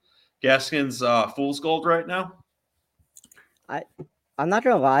Gaskin's fool's gold right now? I'm not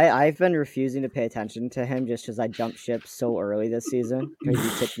going to lie. I've been refusing to pay attention to him just because I jumped ship so early this season because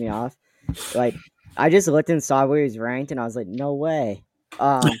he ticked me off. Like, I just looked and saw where he's ranked, and I was like, no way.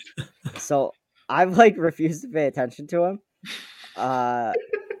 So I've, refused to pay attention to him.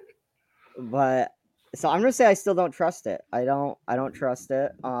 But so I'm gonna say I still don't trust it. I don't trust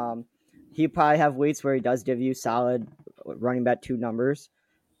it. He probably have weeks where he does give you solid running back 2 numbers.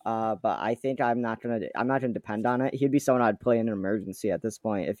 But I think I'm not gonna depend on it. He'd be someone I'd play in an emergency at this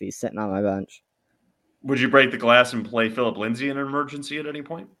point if he's sitting on my bench. Would you break the glass and play Philip Lindsay in an emergency at any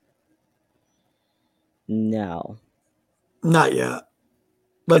point? No. Not yet.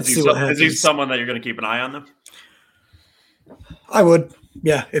 Let's see what happens. Is he someone that you're going to keep an eye on, though? I would.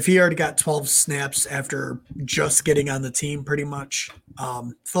 Yeah, if he already got 12 snaps after just getting on the team pretty much.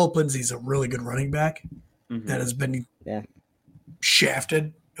 Philip Lindsay's a really good running back that has been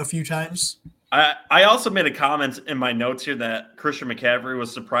shafted a few times. I also made a comment in my notes here that Christian McCaffrey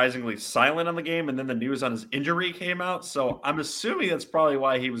was surprisingly silent on the game, and then the news on his injury came out. So I'm assuming that's probably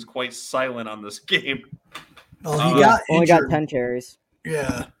why he was quite silent on this game. Well, he only got 10 carries.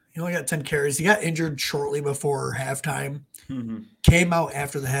 Yeah, he only got 10 carries. He got injured shortly before halftime. Came out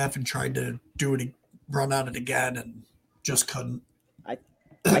after the half and tried to run on it again, and just couldn't. I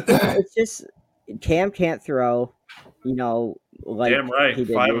think it's just Cam can't throw. Damn right,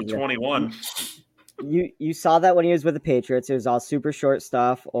 5 of 21. You saw that when he was with the Patriots. It was all super short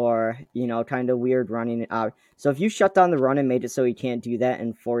stuff or, kind of weird running out. So if you shut down the run and made it so he can't do that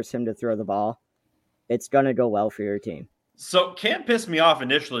and force him to throw the ball, it's going to go well for your team. So Cam pissed me off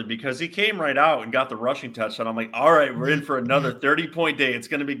initially because he came right out and got the rushing touchdown. I'm like, all right, we're in for another 30-point day. It's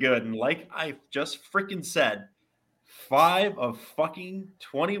going to be good. And like I just freaking said, 5 of fucking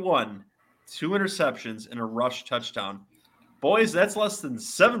 21, 2 interceptions and a rush touchdown. Boys, that's less than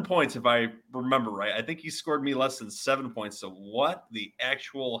 7 points if I remember right. I think he scored me less than 7 points. So what the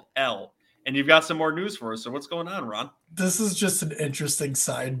actual hell? And you've got some more news for us. So what's going on, Ron? This is just an interesting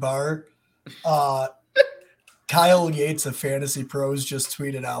sidebar. Kyle Yates of Fantasy Pros just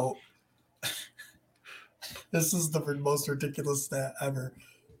tweeted out. This is the most ridiculous stat ever.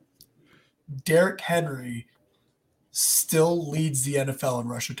 Derrick Henry still leads the NFL in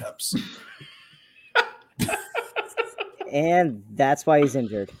rush attempts. And that's why he's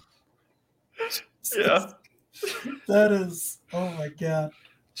injured. Yeah. That is, oh my God.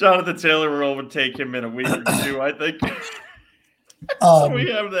 Jonathan Taylor will overtake him in a week or two, I think. So we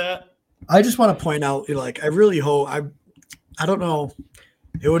have that. I just want to point out, like, I really hope, I don't know,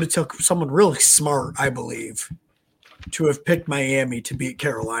 it would have took someone really smart, I believe, to have picked Miami to beat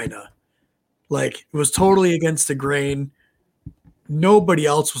Carolina. Like, it was totally against the grain. Nobody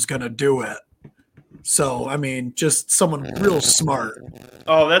else was going to do it. So, I mean, just someone real smart.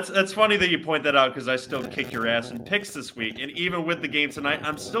 Oh, that's funny that you point that out because I still kick your ass in picks this week. And even with the game tonight,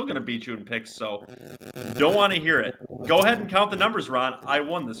 I'm still going to beat you in picks. So don't want to hear it. Go ahead and count the numbers, Ron. I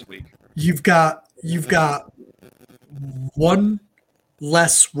won this week. You've got one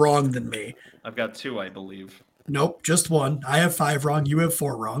less wrong than me. I've got 2, I believe. Nope, just 1. I have 5 wrong. You have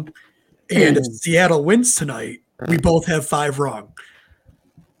 4 wrong. And if Seattle wins tonight, we both have 5 wrong.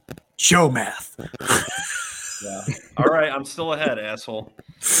 Joe math. Yeah. All right, I'm still ahead, asshole.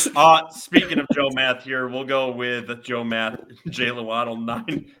 Speaking of Joe math here, we'll go with Joe math. Jalen Waddle,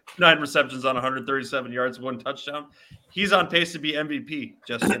 9 receptions on 137 yards, 1 touchdown. He's on pace to be MVP.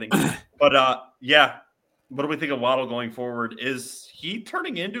 Just kidding. But yeah, what do we think of Waddle going forward? Is he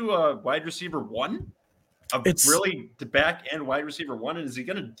turning into a wide receiver 1? It's really the back end wide receiver 1, and is he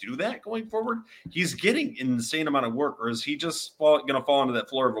going to do that going forward? He's getting an insane amount of work, or is he just going to fall into that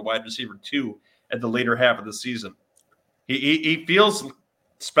floor of a wide receiver 2 at the later half of the season? He feels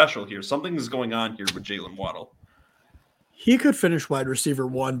special here. Something is going on here with Jalen Waddle. He could finish wide receiver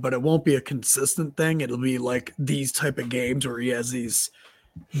 1, but it won't be a consistent thing. It'll be like these type of games where he has these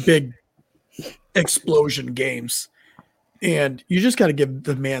big explosion games, and you just got to give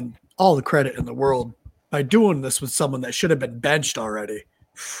the man all the credit in the world by doing this with someone that should have been benched already.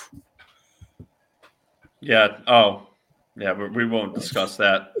 Yeah. Oh, yeah. We won't discuss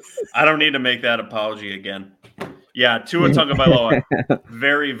that. I don't need to make that apology again. Yeah. Tua Tagovailoa,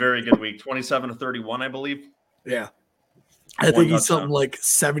 very, very good week. 27-31, I believe. Yeah. I think he's something like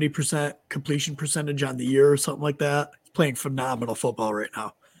 70% completion percentage on the year or something like that. He's playing phenomenal football right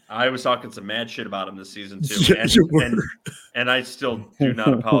now. I was talking some mad shit about him this season too, and I still do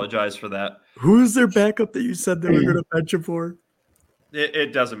not apologize for that. Who is their backup that you said they were going to bench him for?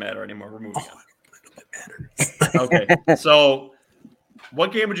 It doesn't matter anymore. We're moving on. Okay, so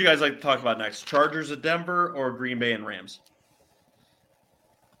what game would you guys like to talk about next? Chargers at Denver or Green Bay and Rams?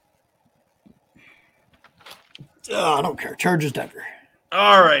 I don't care. Chargers, Denver.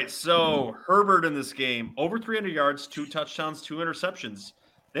 All right, so Herbert in this game, over 300 yards, 2 touchdowns, 2 interceptions.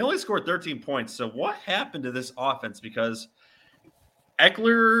 They only scored 13 points. So what happened to this offense? Because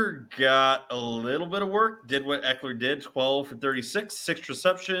Eckler got a little bit of work, did what Eckler did, 12 for 36, 6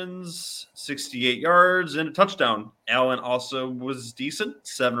 receptions, 68 yards, and a touchdown. Allen also was decent,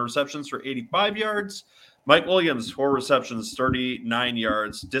 7 receptions for 85 yards. Mike Williams, 4 receptions, 39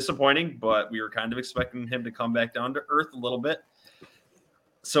 yards. Disappointing, but we were kind of expecting him to come back down to earth a little bit.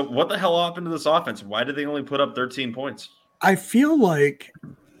 So what the hell happened to this offense? Why did they only put up 13 points? I feel like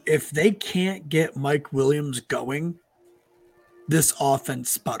if they can't get Mike Williams going, this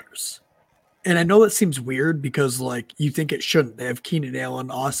offense sputters. And I know that seems weird because, like, you think it shouldn't. They have Keenan Allen,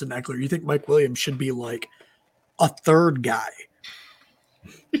 Austin Eckler. You think Mike Williams should be, like, a third guy.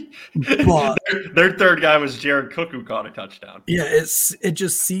 But their third guy was Jared Cook, who caught a touchdown. Yeah, it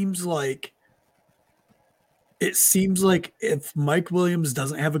just seems like if Mike Williams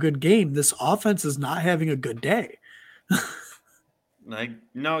doesn't have a good game, this offense is not having a good day.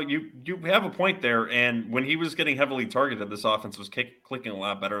 No, you have a point there. And when he was getting heavily targeted, this offense was clicking a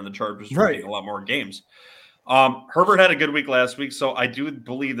lot better, and the Chargers were winning a lot more games. Herbert had a good week last week, so I do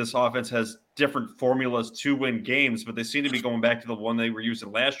believe this offense has different formulas to win games, but they seem to be going back to the one they were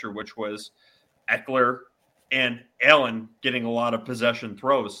using last year, which was Eckler and Allen getting a lot of possession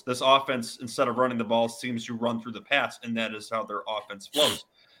throws. This offense, instead of running the ball, seems to run through the pass, and that is how their offense flows.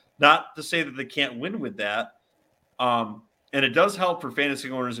 Not to say that they can't win with that. And it does help for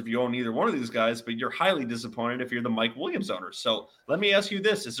fantasy owners if you own either one of these guys, but you're highly disappointed if you're the Mike Williams owner. So let me ask you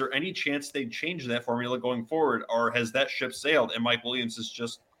this. Is there any chance they change that formula going forward, or has that ship sailed and Mike Williams is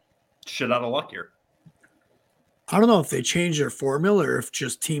just shit out of luck here? I don't know if they change their formula or if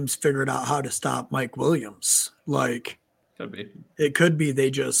just teams figured out how to stop Mike Williams. Like, it could be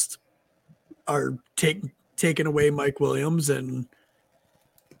they just are taking away Mike Williams and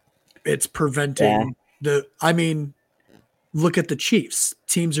it's preventing look at the Chiefs.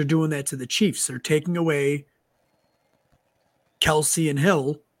 Teams are doing that to the Chiefs. They're taking away Kelsey and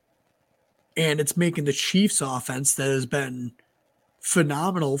Hill, and it's making the Chiefs offense that has been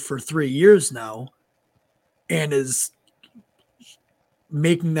phenomenal for 3 years now and is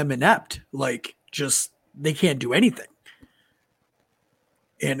making them inept. Like, just they can't do anything.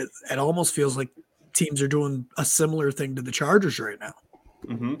 And it almost feels like teams are doing a similar thing to the Chargers right now.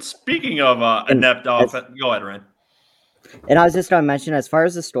 Mm-hmm. Speaking of inept offense, go ahead, Ryan. And I was just going to mention, as far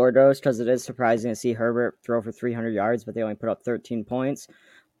as the score goes, because it is surprising to see Herbert throw for 300 yards, but they only put up 13 points.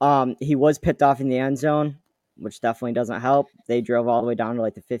 He was picked off in the end zone, which definitely doesn't help. They drove all the way down to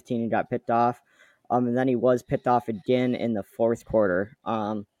like the 15 and got picked off. And then he was picked off again in the fourth quarter.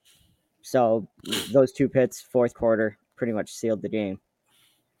 So those two pits, fourth quarter, pretty much sealed the game.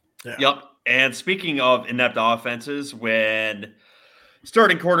 Yeah. Yep. And speaking of inept offenses, when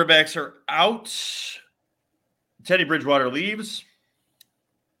starting quarterbacks are out, Teddy Bridgewater leaves.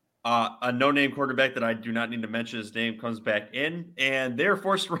 A no-name quarterback that I do not need to mention his name comes back in, and they're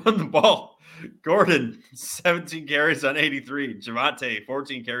forced to run the ball. Gordon, 17 carries on 83. Javonte,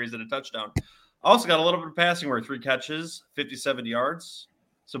 14 carries and a touchdown. Also got a little bit of passing work, 3 catches, 57 yards.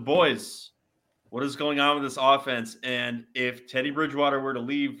 So, boys, what is going on with this offense? And if Teddy Bridgewater were to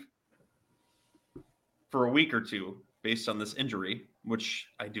leave for a week or two based on this injury, which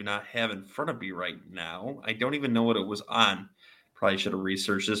I do not have in front of me right now, I don't even know what it was on. Probably should have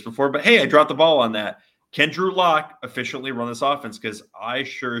researched this before, but hey, I dropped the ball on that. Can Drew Lock efficiently run this offense? Because I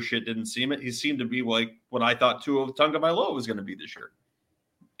sure as shit didn't see him. He seemed to be like what I thought Tua Tagovailoa was going to be this year.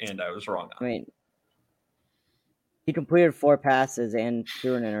 And I was wrong. I mean, he completed 4 passes and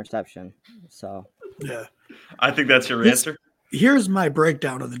threw an interception. So, Yeah. I think that's your answer. Here's my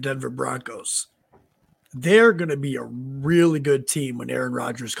breakdown of the Denver Broncos. They're going to be a really good team when Aaron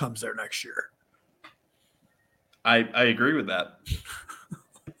Rodgers comes there next year. I agree with that.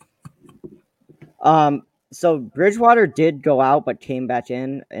 So Bridgewater did go out but came back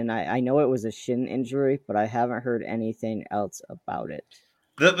in, and I know it was a shin injury, but I haven't heard anything else about it.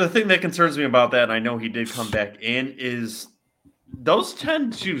 The thing that concerns me about that, and I know he did come back in, is those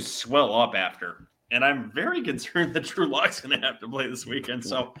tend to swell up after. And I'm very concerned that Drew Lock's going to have to play this weekend.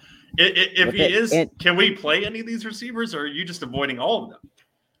 So if he is, can we play any of these receivers, or are you just avoiding all of them?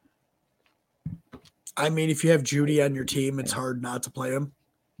 I mean, if you have Judy on your team, it's hard not to play him.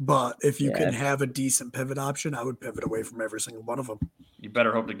 But if you can have a decent pivot option, I would pivot away from every single one of them. You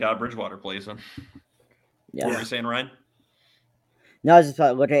better hope that God Bridgewater plays him. Yeah. What were you saying, Ryan? No, I was just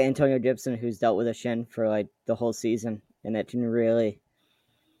about to look at Antonio Gibson, who's dealt with a shin for like the whole season, and it can really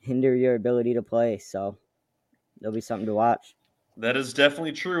hinder your ability to play. So there'll be something to watch. That is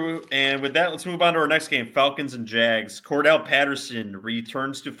definitely true. And with that, let's move on to our next game, Falcons and Jags. Cordell Patterson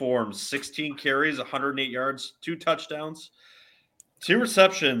returns to form, 16 carries, 108 yards, 2 touchdowns, 2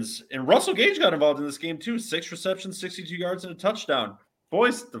 receptions. And Russell Gage got involved in this game too, 6 receptions, 62 yards, and a touchdown.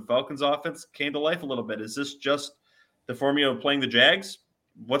 Boys, the Falcons offense came to life a little bit. Is this just the formula of playing the Jags?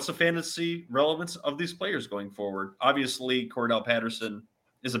 What's the fantasy relevance of these players going forward? Obviously, Cordell Patterson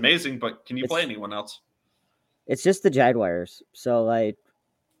is amazing, but can you play anyone else? It's just the Jaguars. So, like,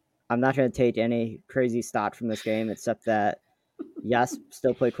 I'm not going to take any crazy stock from this game except that, yes,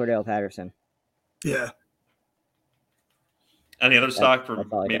 still play Cordell Patterson. Yeah. Any other stock for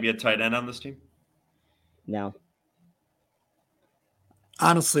maybe a tight end on this team? No.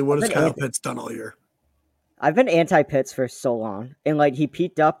 Honestly, what has Kyle Pitts done all year? I've been anti-Pitts for so long. And, like, he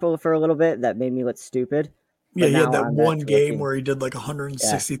peaked up for a little bit. That made me look stupid. Yeah, he had that one game where he did like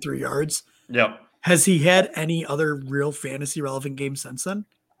 163 yards. Yep. Has he had any other real fantasy relevant games since then?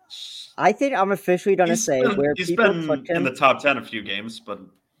 I think I'm officially going to say where he's people been took him in the top 10 a few games, but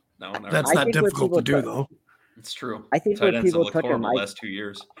no, that's not difficult to do, though. It's true. I think tight where ends have people looked took him, horrible the last 2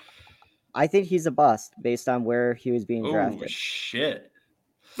 years. I think he's a bust based on where he was being Oh, drafted. shit.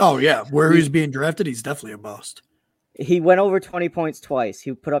 Oh, yeah. Where he's being drafted, he's definitely a bust. He went over 20 points twice.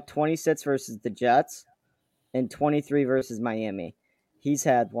 He put up 26 versus the Jets and 23 versus Miami. He's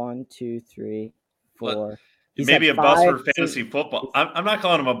had 1, 2, 3, 4. He's maybe a had bust for 5 fantasy football. I'm not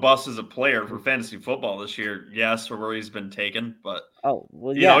calling him a bust as a player for fantasy football this year. Yes, for where he's been taken, but you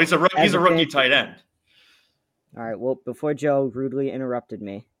know, he's a rookie tight end. All right. Well, before Joe rudely interrupted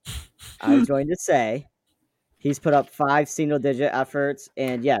me, I was going to say he's put up 5 single-digit efforts,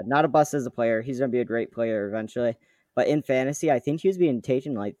 and yeah, not a bust as a player. He's going to be a great player eventually. But in fantasy, I think he was being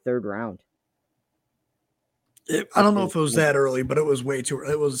taken like 3rd round. I don't know if it was that early, but it was way too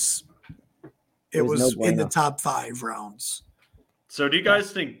early. It was in the top 5 rounds. So do you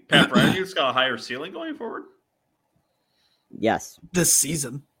guys think Pat Fryermuth's got a higher ceiling going forward? Yes. This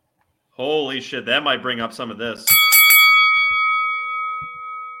season. Holy shit, that might bring up some of this.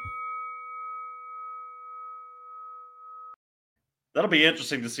 That'll be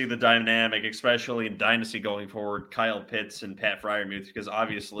interesting to see the dynamic, especially in Dynasty going forward, Kyle Pitts and Pat Fryermuth, because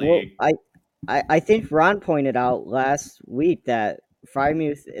obviously Well, I think Ron pointed out last week that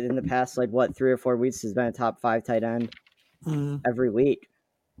Frymuth in the past 3 or 4 weeks has been a top 5 tight end every week.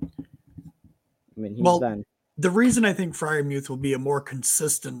 I mean, he's been. The reason I think Fryermuth will be a more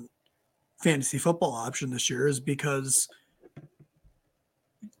consistent fantasy football option this year is because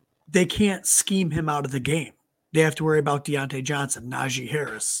they can't scheme him out of the game. They have to worry about Deontay Johnson, Najee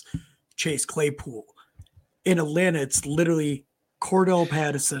Harris, Chase Claypool. In Atlanta, it's literally Cordell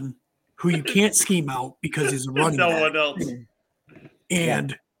Patterson, who you can't scheme out because he's a running no back, one else.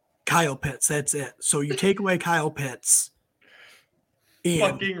 and Kyle Pitts. That's it. So you take away Kyle Pitts. And,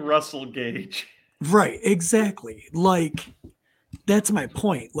 Fucking Russell Gage. Right, exactly. That's my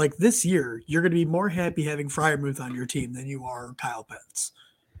point. This year, you're going to be more happy having Fryermuth on your team than you are Kyle Pitts.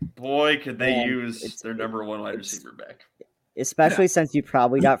 Boy, could they use their number one wide receiver back. Especially since you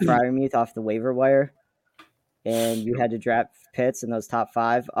probably got Fryermuth off the waiver wire and you had to draft Pitts in those top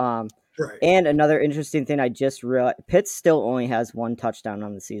 5. Right. And another interesting thing I just realized, Pitts still only has 1 touchdown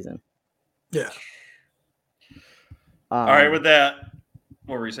on the season. Yeah. All right, with that,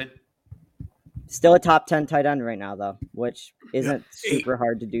 what were you saying? Still a top 10 tight end right now, though, which isn't super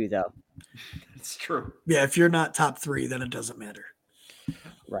hard to do, though. It's true. Yeah, if you're not top 3, then it doesn't matter.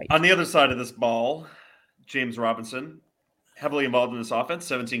 Right. On the other side of this ball, James Robinson, heavily involved in this offense,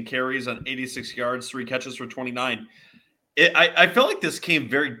 17 carries on 86 yards, 3 catches for 29. I felt like this came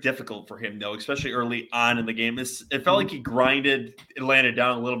very difficult for him, though, especially early on in the game. It felt like he grinded, it landed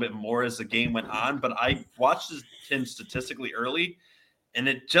down a little bit more as the game went on, but I watched him statistically early, and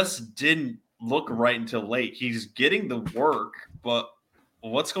it just didn't look right until late. He's getting the work, but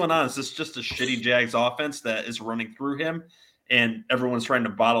what's going on? Is this just a shitty Jags offense that is running through him, and everyone's trying to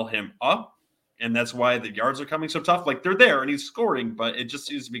bottle him up? And that's why the yards are coming so tough. They're there and he's scoring, but it just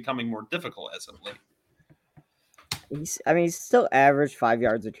seems to be becoming more difficult as of late. He's still average 5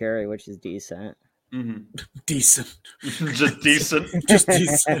 yards a carry, which is decent. Mm-hmm. Decent. Just decent. Just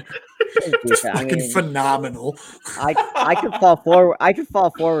decent. Just fucking phenomenal. I could fall forward. I could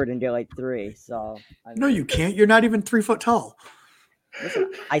fall forward and get 3. So no, you can't. You're not even 3 foot tall.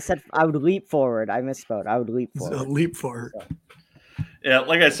 Listen, I said I would leap forward. I misspoke. I would leap forward. Leap forward. So. Yeah,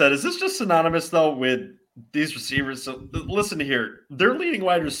 like I said, is this just synonymous though with these receivers? So listen here, their leading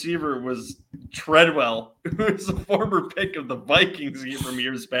wide receiver was Treadwell, who is a former pick of the Vikings from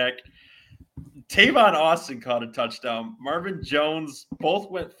years back. Tavon Austin caught a touchdown. Marvin Jones both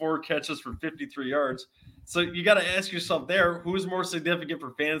went 4 catches for 53 yards. So you got to ask yourself there, who's more significant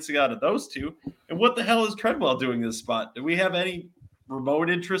for fantasy out of those two? And what the hell is Treadwell doing in this spot? Do we have any remote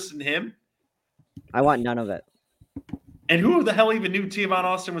interest in him? I want none of it. And who the hell even knew Tavon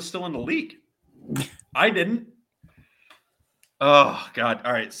Austin was still in the league? I didn't. Oh, God.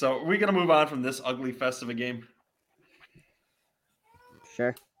 All right. So are we going to move on from this ugly fest of a game?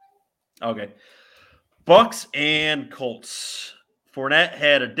 Sure. Okay. Bucks and Colts. Fournette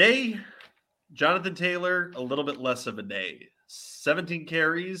had a day. Jonathan Taylor, a little bit less of a day. 17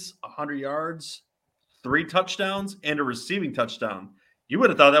 carries, 100 yards, 3 touchdowns, and a receiving touchdown. You would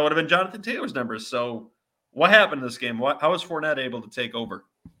have thought that would have been Jonathan Taylor's numbers. So what happened in this game? How was Fournette able to take over?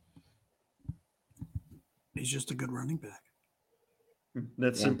 He's just a good running back.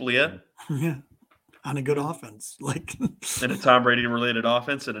 That's simply it. Yeah. On a good offense. And a Tom Brady related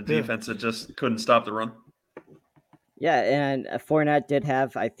offense and a defense that just couldn't stop the run. Yeah, and Fournette did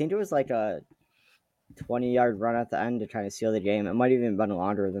have, I think it was a 20-yard run at the end to try to seal the game. It might have even been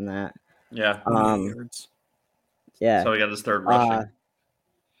longer than that. Yeah. Yeah. So he got his third rushing.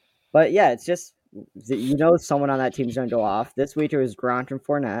 But yeah, it's just, someone on that team is going to go off. This week it was Gronk and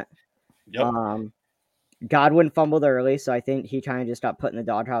Fournette. Yep. Godwin fumbled early, so I think he kind of just got put in the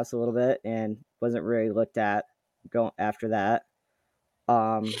doghouse a little bit and wasn't really looked at going after that.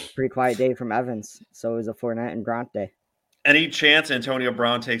 Pretty quiet day from Evans, so it was a Fournette and Gronk day. Any chance Antonio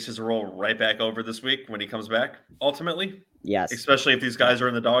Brown takes his role right back over this week when he comes back, ultimately? Yes. Especially if these guys are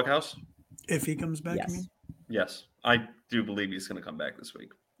in the doghouse? If he comes back, yes. you mean? Yes. I do believe he's going to come back this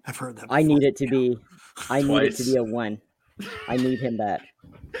week. I've heard that before. I need it to be a win. I need him back.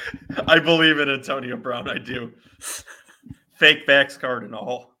 I believe in Antonio Brown. I do. Fake backs card and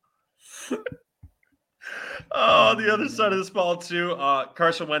all. Oh, the other side of this ball, too.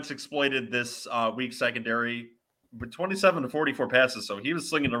 Carson Wentz exploited this weak secondary with 27 to 44 passes, so he was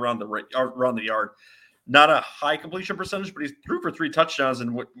slinging around the yard. Not a high completion percentage, but he threw for 3 touchdowns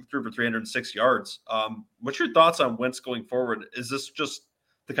and threw for 306 yards. What's your thoughts on Wentz going forward? Is this just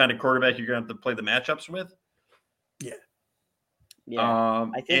the kind of quarterback you're going to have to play the matchups with? Yeah. Yeah.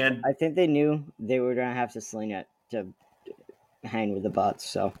 I think they knew they were going to have to sling it to hang with the Bucks.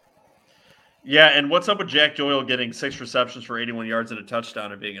 So Yeah, and what's up with Jack Doyle getting 6 receptions for 81 yards and a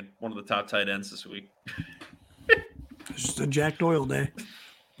touchdown and being one of the top tight ends this week? It's just a Jack Doyle day.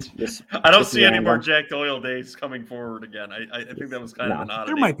 I don't just see any more random. Jack Doyle days coming forward again. I think that was kind of No. an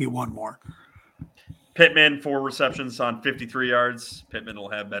oddity. There might be one more. Pittman, 4 receptions on 53 yards. Pittman will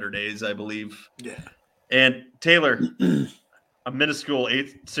have better days, I believe. Yeah. And Taylor, a minuscule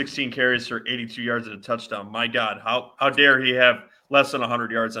 16 carries for 82 yards and a touchdown. My God, how dare he have less than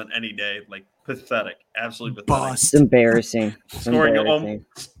 100 yards on any day? Like, pathetic. Absolutely pathetic. It's embarrassing. Scoring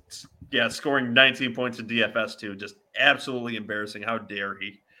 19 points in DFS too. Just absolutely embarrassing. How dare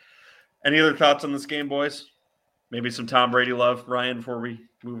he? Any other thoughts on this game, boys? Maybe some Tom Brady love, Ryan, before we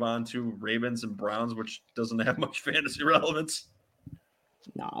move on to Ravens and Browns, which doesn't have much fantasy relevance.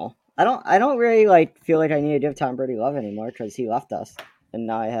 No, I don't really feel like I need to give Tom Brady love anymore because he left us, and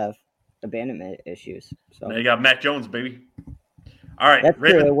now I have abandonment issues. So now you got Mac Jones, baby. All right, that's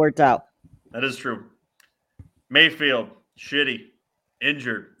true. It worked out. That is true. Mayfield, shitty,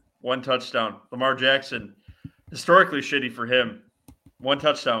 injured, 1 touchdown. Lamar Jackson, historically shitty for him. 1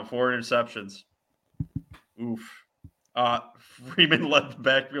 touchdown, 4 interceptions. Oof. Freeman led the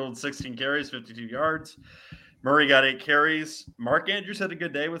backfield 16 carries, 52 yards. Murray got 8 carries. Mark Andrews had a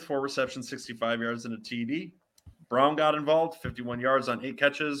good day with 4 receptions, 65 yards, and a TD. Brown got involved, 51 yards on 8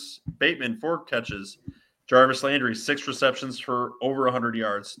 catches. Bateman, 4 catches. Jarvis Landry, 6 receptions for over 100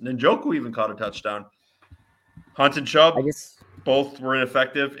 yards. Njoku even caught a touchdown. Hunt and Chubb, both were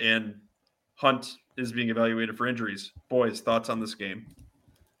ineffective, and Hunt is being evaluated for injuries. Boys, thoughts on this game?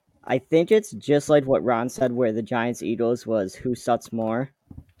 I think it's just like what Ron said, where the Giants-Eagles was who sucks more.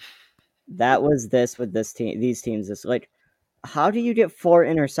 That was this with this team. These teams, it's like, how do you get 4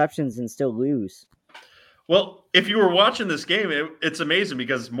 interceptions and still lose? Well, if you were watching this game, it's amazing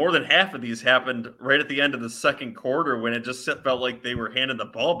because more than half of these happened right at the end of the second quarter when it just felt like they were handing the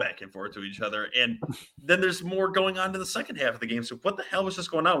ball back and forth to each other. And then there's more going on in the second half of the game. So what the hell was just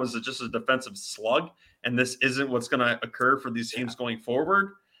going on? Was it just a defensive slug? And this isn't what's going to occur for these teams going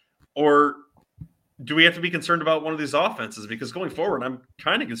forward? Or do we have to be concerned about one of these offenses? Because going forward, I'm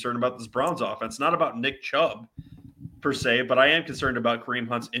kind of concerned about this Browns offense, not about Nick Chubb per se, but I am concerned about Kareem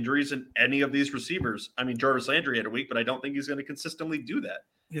Hunt's injuries and any of these receivers. I mean, Jarvis Landry had a week, but I don't think he's going to consistently do that.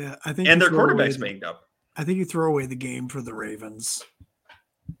 Yeah, I think. And their quarterback's banged up. I think you throw away the game for the Ravens.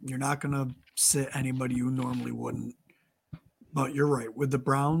 You're not going to sit anybody you normally wouldn't. But you're right. With the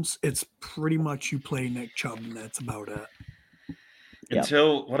Browns, it's pretty much you play Nick Chubb, and that's about it.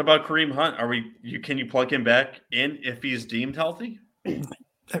 Until what about Kareem Hunt? Can you plug him back in if he's deemed healthy?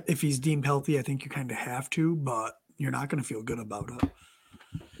 If he's deemed healthy, I think you kind of have to, but you're not going to feel good about it.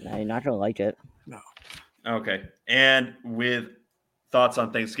 No, you're not going to like it. No. Okay. And with thoughts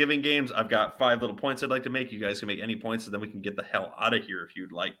on Thanksgiving games, I've got 5 little points I'd like to make. You guys can make any points, and then we can get the hell out of here if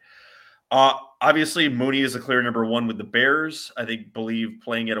you'd like. Obviously, Mooney is a clear number 1 with the Bears. I believe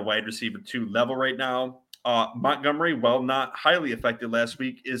playing at a wide receiver 2 level right now. Montgomery, while not highly affected last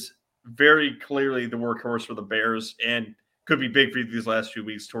week, is very clearly the workhorse for the Bears and could be big for you these last few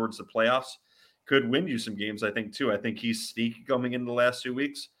weeks towards the playoffs. Could win you some games, I think, too. I think he's sneaky coming into the last 2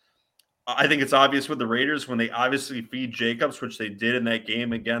 weeks. I think it's obvious with the Raiders when they obviously feed Jacobs, which they did in that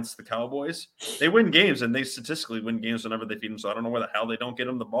game against the Cowboys. They win games, and they statistically win games whenever they feed him. So I don't know where the hell they don't get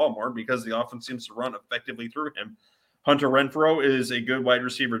him the ball more because the offense seems to run effectively through him. Hunter Renfrow is a good wide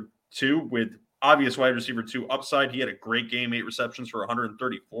receiver 2 with obvious wide receiver 2 upside. He had a great game, 8 receptions for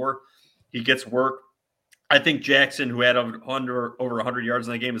 134. He gets work. I think Jackson, who had over 100 yards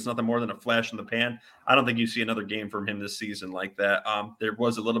in that game, is nothing more than a flash in the pan. I don't think you see another game from him this season like that. There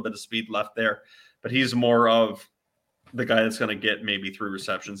was a little bit of speed left there, but he's more of the guy that's going to get maybe 3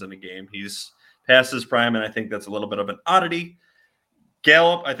 receptions in a game. He's past his prime, and I think that's a little bit of an oddity.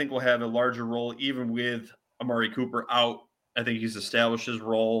 Gallup, I think, will have a larger role even with Amari Cooper out. I think he's established his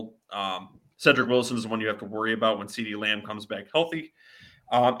role. Cedric Wilson is the one you have to worry about when CeeDee Lamb comes back healthy.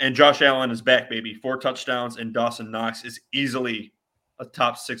 And Josh Allen is back, baby. 4 touchdowns, and Dawson Knox is easily a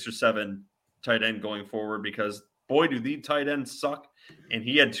top 6 or 7 tight end going forward because, boy, do the tight ends suck. And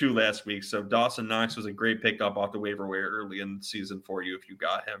he had 2 last week. So Dawson Knox was a great pickup off the waiver wire early in the season for you if you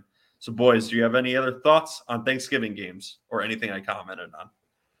got him. So, boys, do you have any other thoughts on Thanksgiving games or anything I commented on?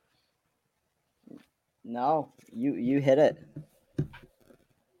 No, you hit it.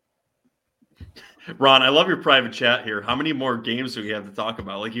 Ron, I love your private chat here. How many more games do we have to talk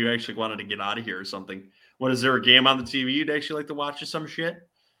about? Like you actually wanted to get out of here or something. What, is there a game on the TV you'd actually like to watch or some shit?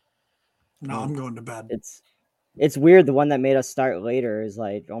 No, I'm going to bed. It's weird. The one that made us start later is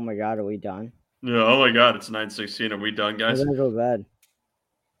like, oh my God, are we done? Yeah, oh my God, it's 9:16. Are we done, guys? I'm going to go to bed.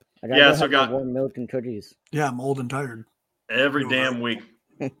 I got warm milk and cookies. Yeah, I'm old and tired. Every No, damn week.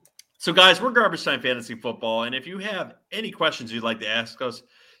 So, guys, we're Garbage Time Fantasy Football, and if you have any questions you'd like to ask us,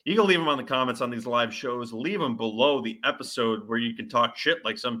 you can leave them on the comments on these live shows. Leave them below the episode where you can talk shit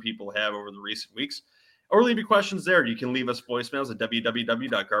like some people have over the recent weeks, or leave your questions there. You can leave us voicemails at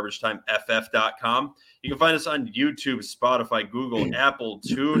www.garbagetimeff.com. You can find us on YouTube, Spotify, Google, Apple,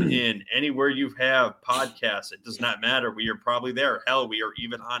 TuneIn, anywhere you have podcasts. It does not matter. We are probably there. Hell, we are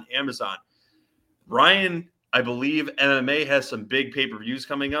even on Amazon. Ryan, I believe MMA has some big pay-per-views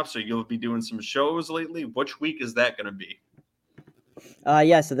coming up, so you'll be doing some shows lately. Which week is that going to be?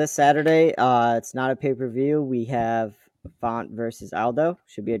 So this Saturday, it's not a pay-per-view. We have Font versus Aldo.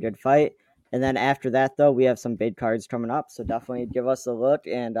 Should be a good fight. And then after that, though, we have some big cards coming up. So definitely give us a look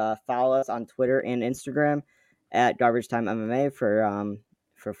and follow us on Twitter and Instagram at Garbage Time MMA for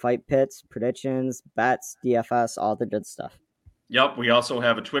fight pits, predictions, bets, DFS, all the good stuff. Yep. We also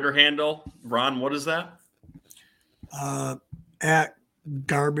have a Twitter handle. Ron, what is that? At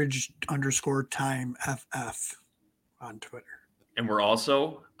garbage_time FF on Twitter. And we're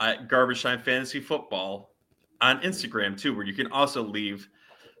also at Garbage Time Fantasy Football on Instagram, too, where you can also leave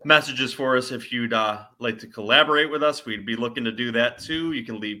messages for us if you'd like to collaborate with us. We'd be looking to do that, too. You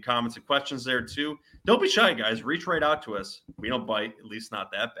can leave comments and questions there, too. Don't be shy, guys. Reach right out to us. We don't bite, at least not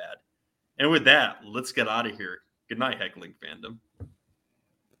that bad. And with that, let's get out of here. Good night, Heckling Fandom.